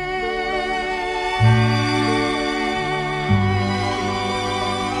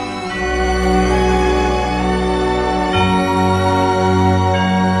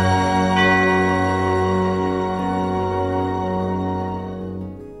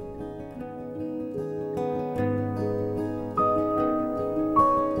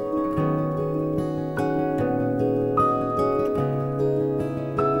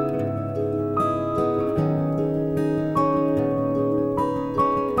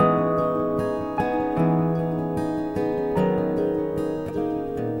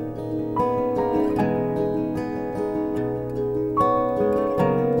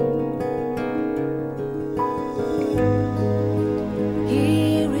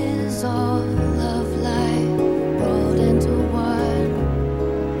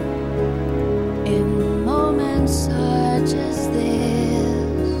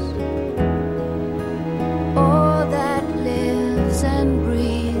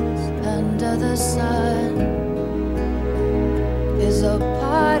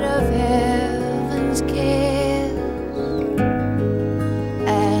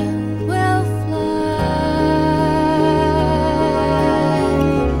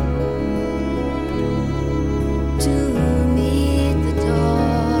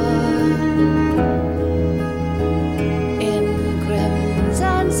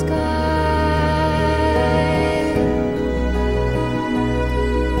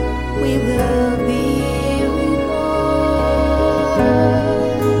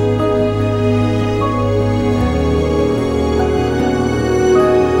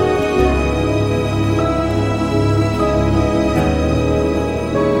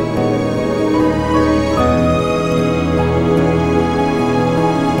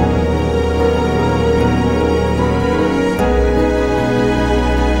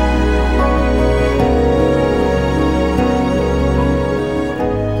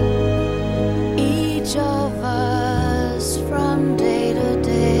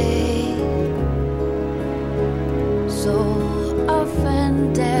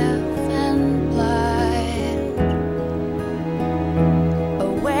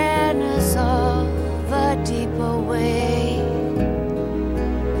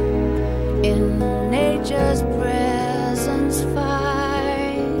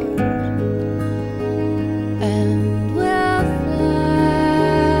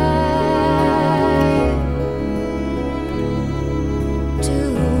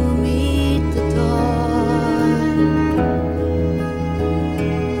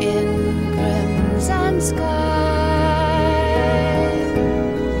sky.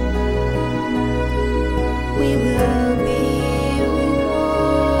 We will be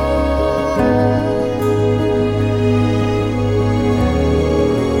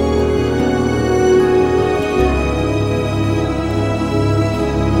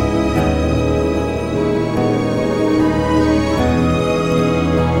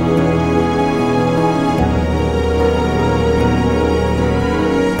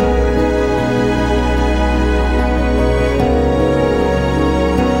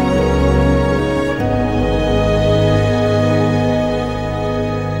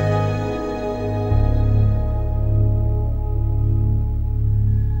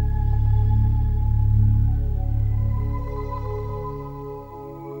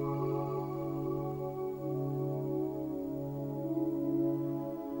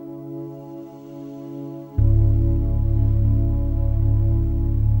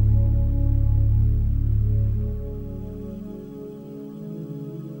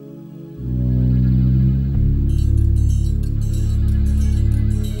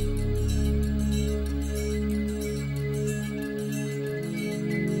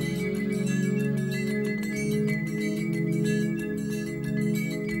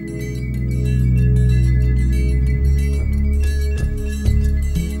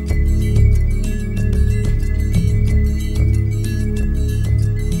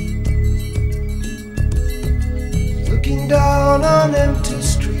down on empty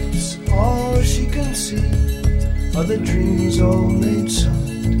streets, all she can see are the dreams all made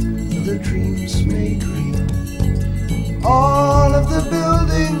solid, are the dreams made real. All of the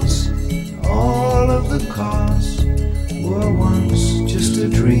buildings, all of the cars were once just a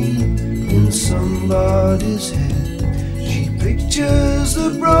dream in somebody's head. She pictures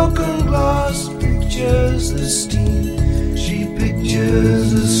the broken glass, pictures the steam, she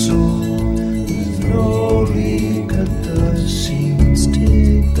pictures a soul with no leak at the seams.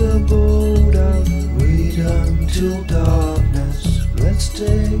 Take the boat out, wait until darkness. Let's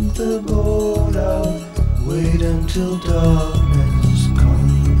take the boat out, wait until darkness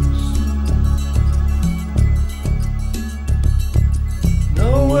comes.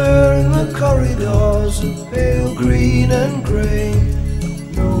 Nowhere in the corridors of pale green and grey,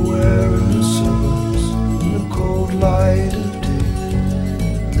 nowhere in the suburbs in the cold light of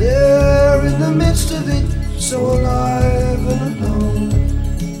day. There in the midst of it, so alive and alone,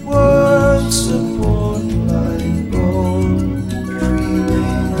 words support like bone,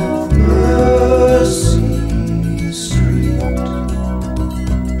 dreaming of Mercy Street,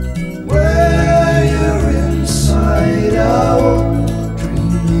 where you're inside out,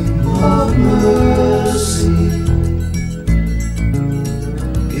 dreaming of mercy,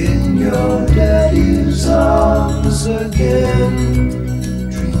 in your daddy's arms again,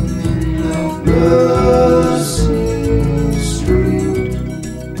 dreaming of Mercy Street.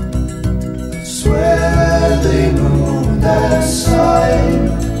 Swear they move that side,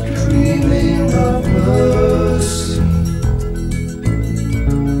 dreaming of mercy,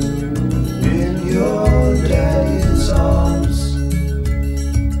 in your daddy's arms.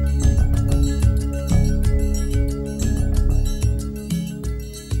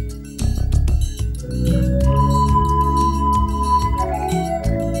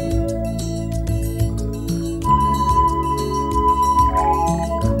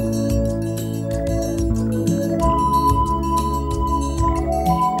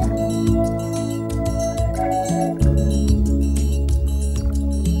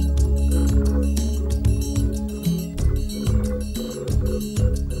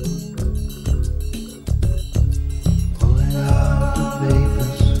 Pulling out the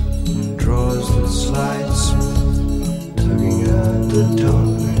papers and drawers that slide smooth, tugging at the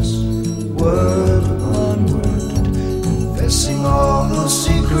darkness, word on word, confessing all those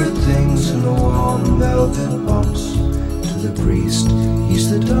secret things in a warm velvet box. To the priest, he's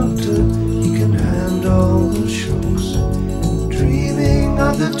the doctor, he can handle the shocks, dreaming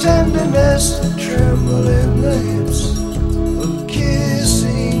of the tenderness that tremble in the hips, of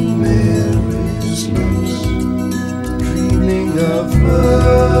kissing Mary's lips, dreaming of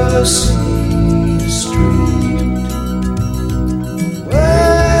Mercy Street,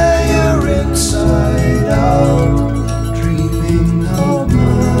 where you're inside out, dreaming of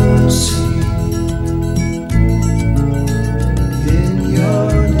mercy, in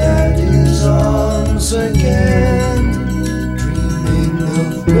your daddy's arms again, dreaming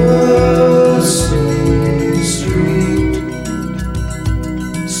of Mercy Street.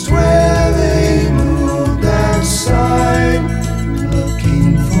 Swear they moved that side,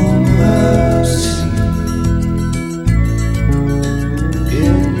 looking for mercy.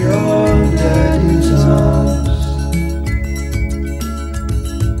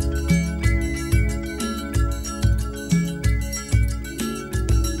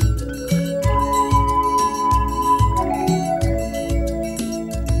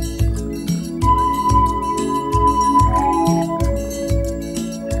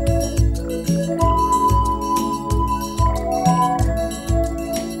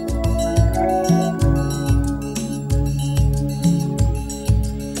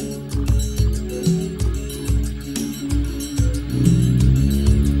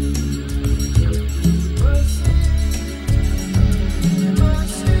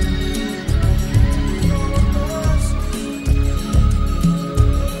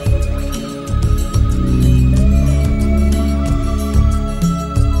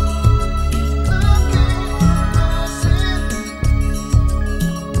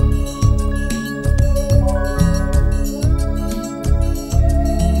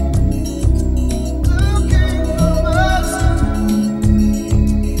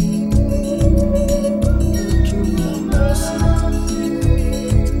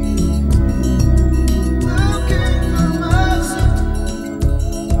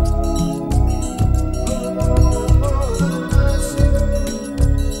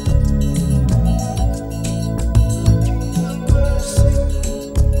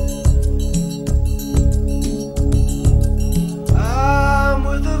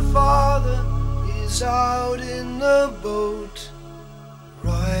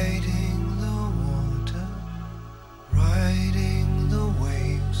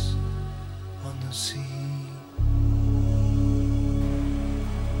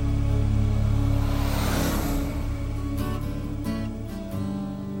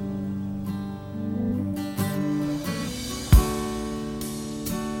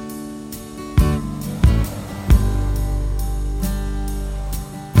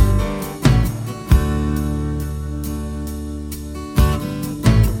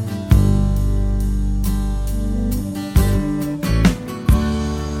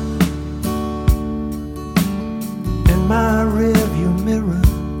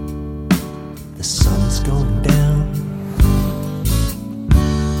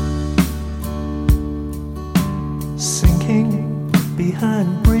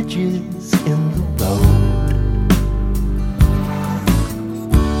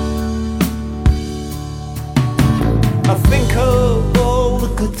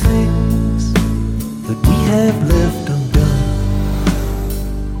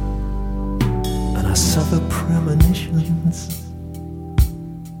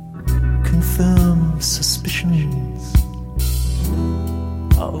 firm suspicions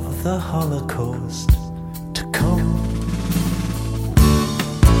of the Holocaust to come.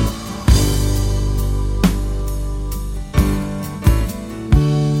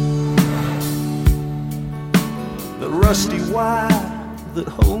 The rusty wire that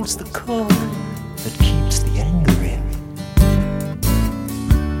holds the cord that keeps the anger in.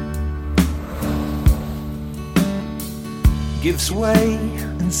 Gives way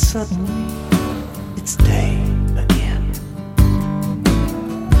and suddenly it's day again.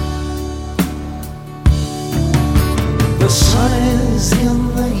 The sun is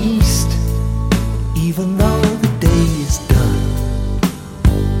in the east, even though the day is done.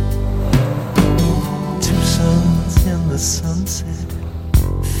 Two suns in the sunset.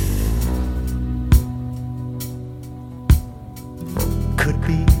 Could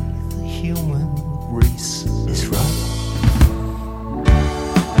be the human race is right.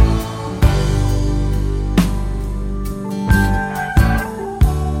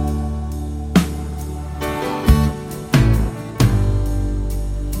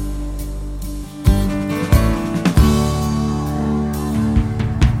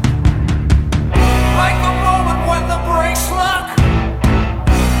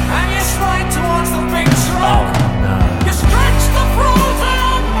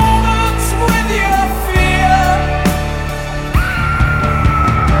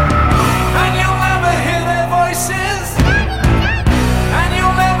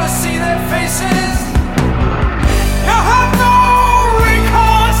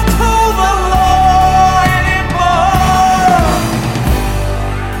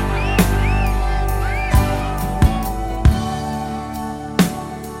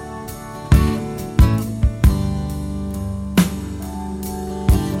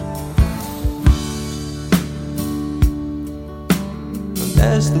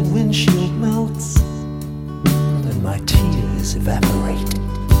 As the windshield melts and my tears evaporate,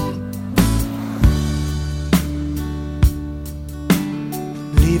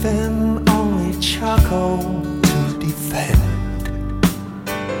 leaving only charcoal to defend.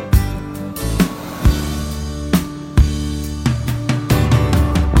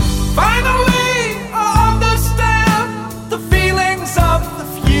 Finally, I understand the feelings of the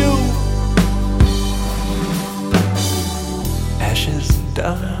few. Ashes,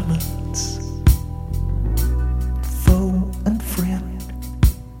 diamonds,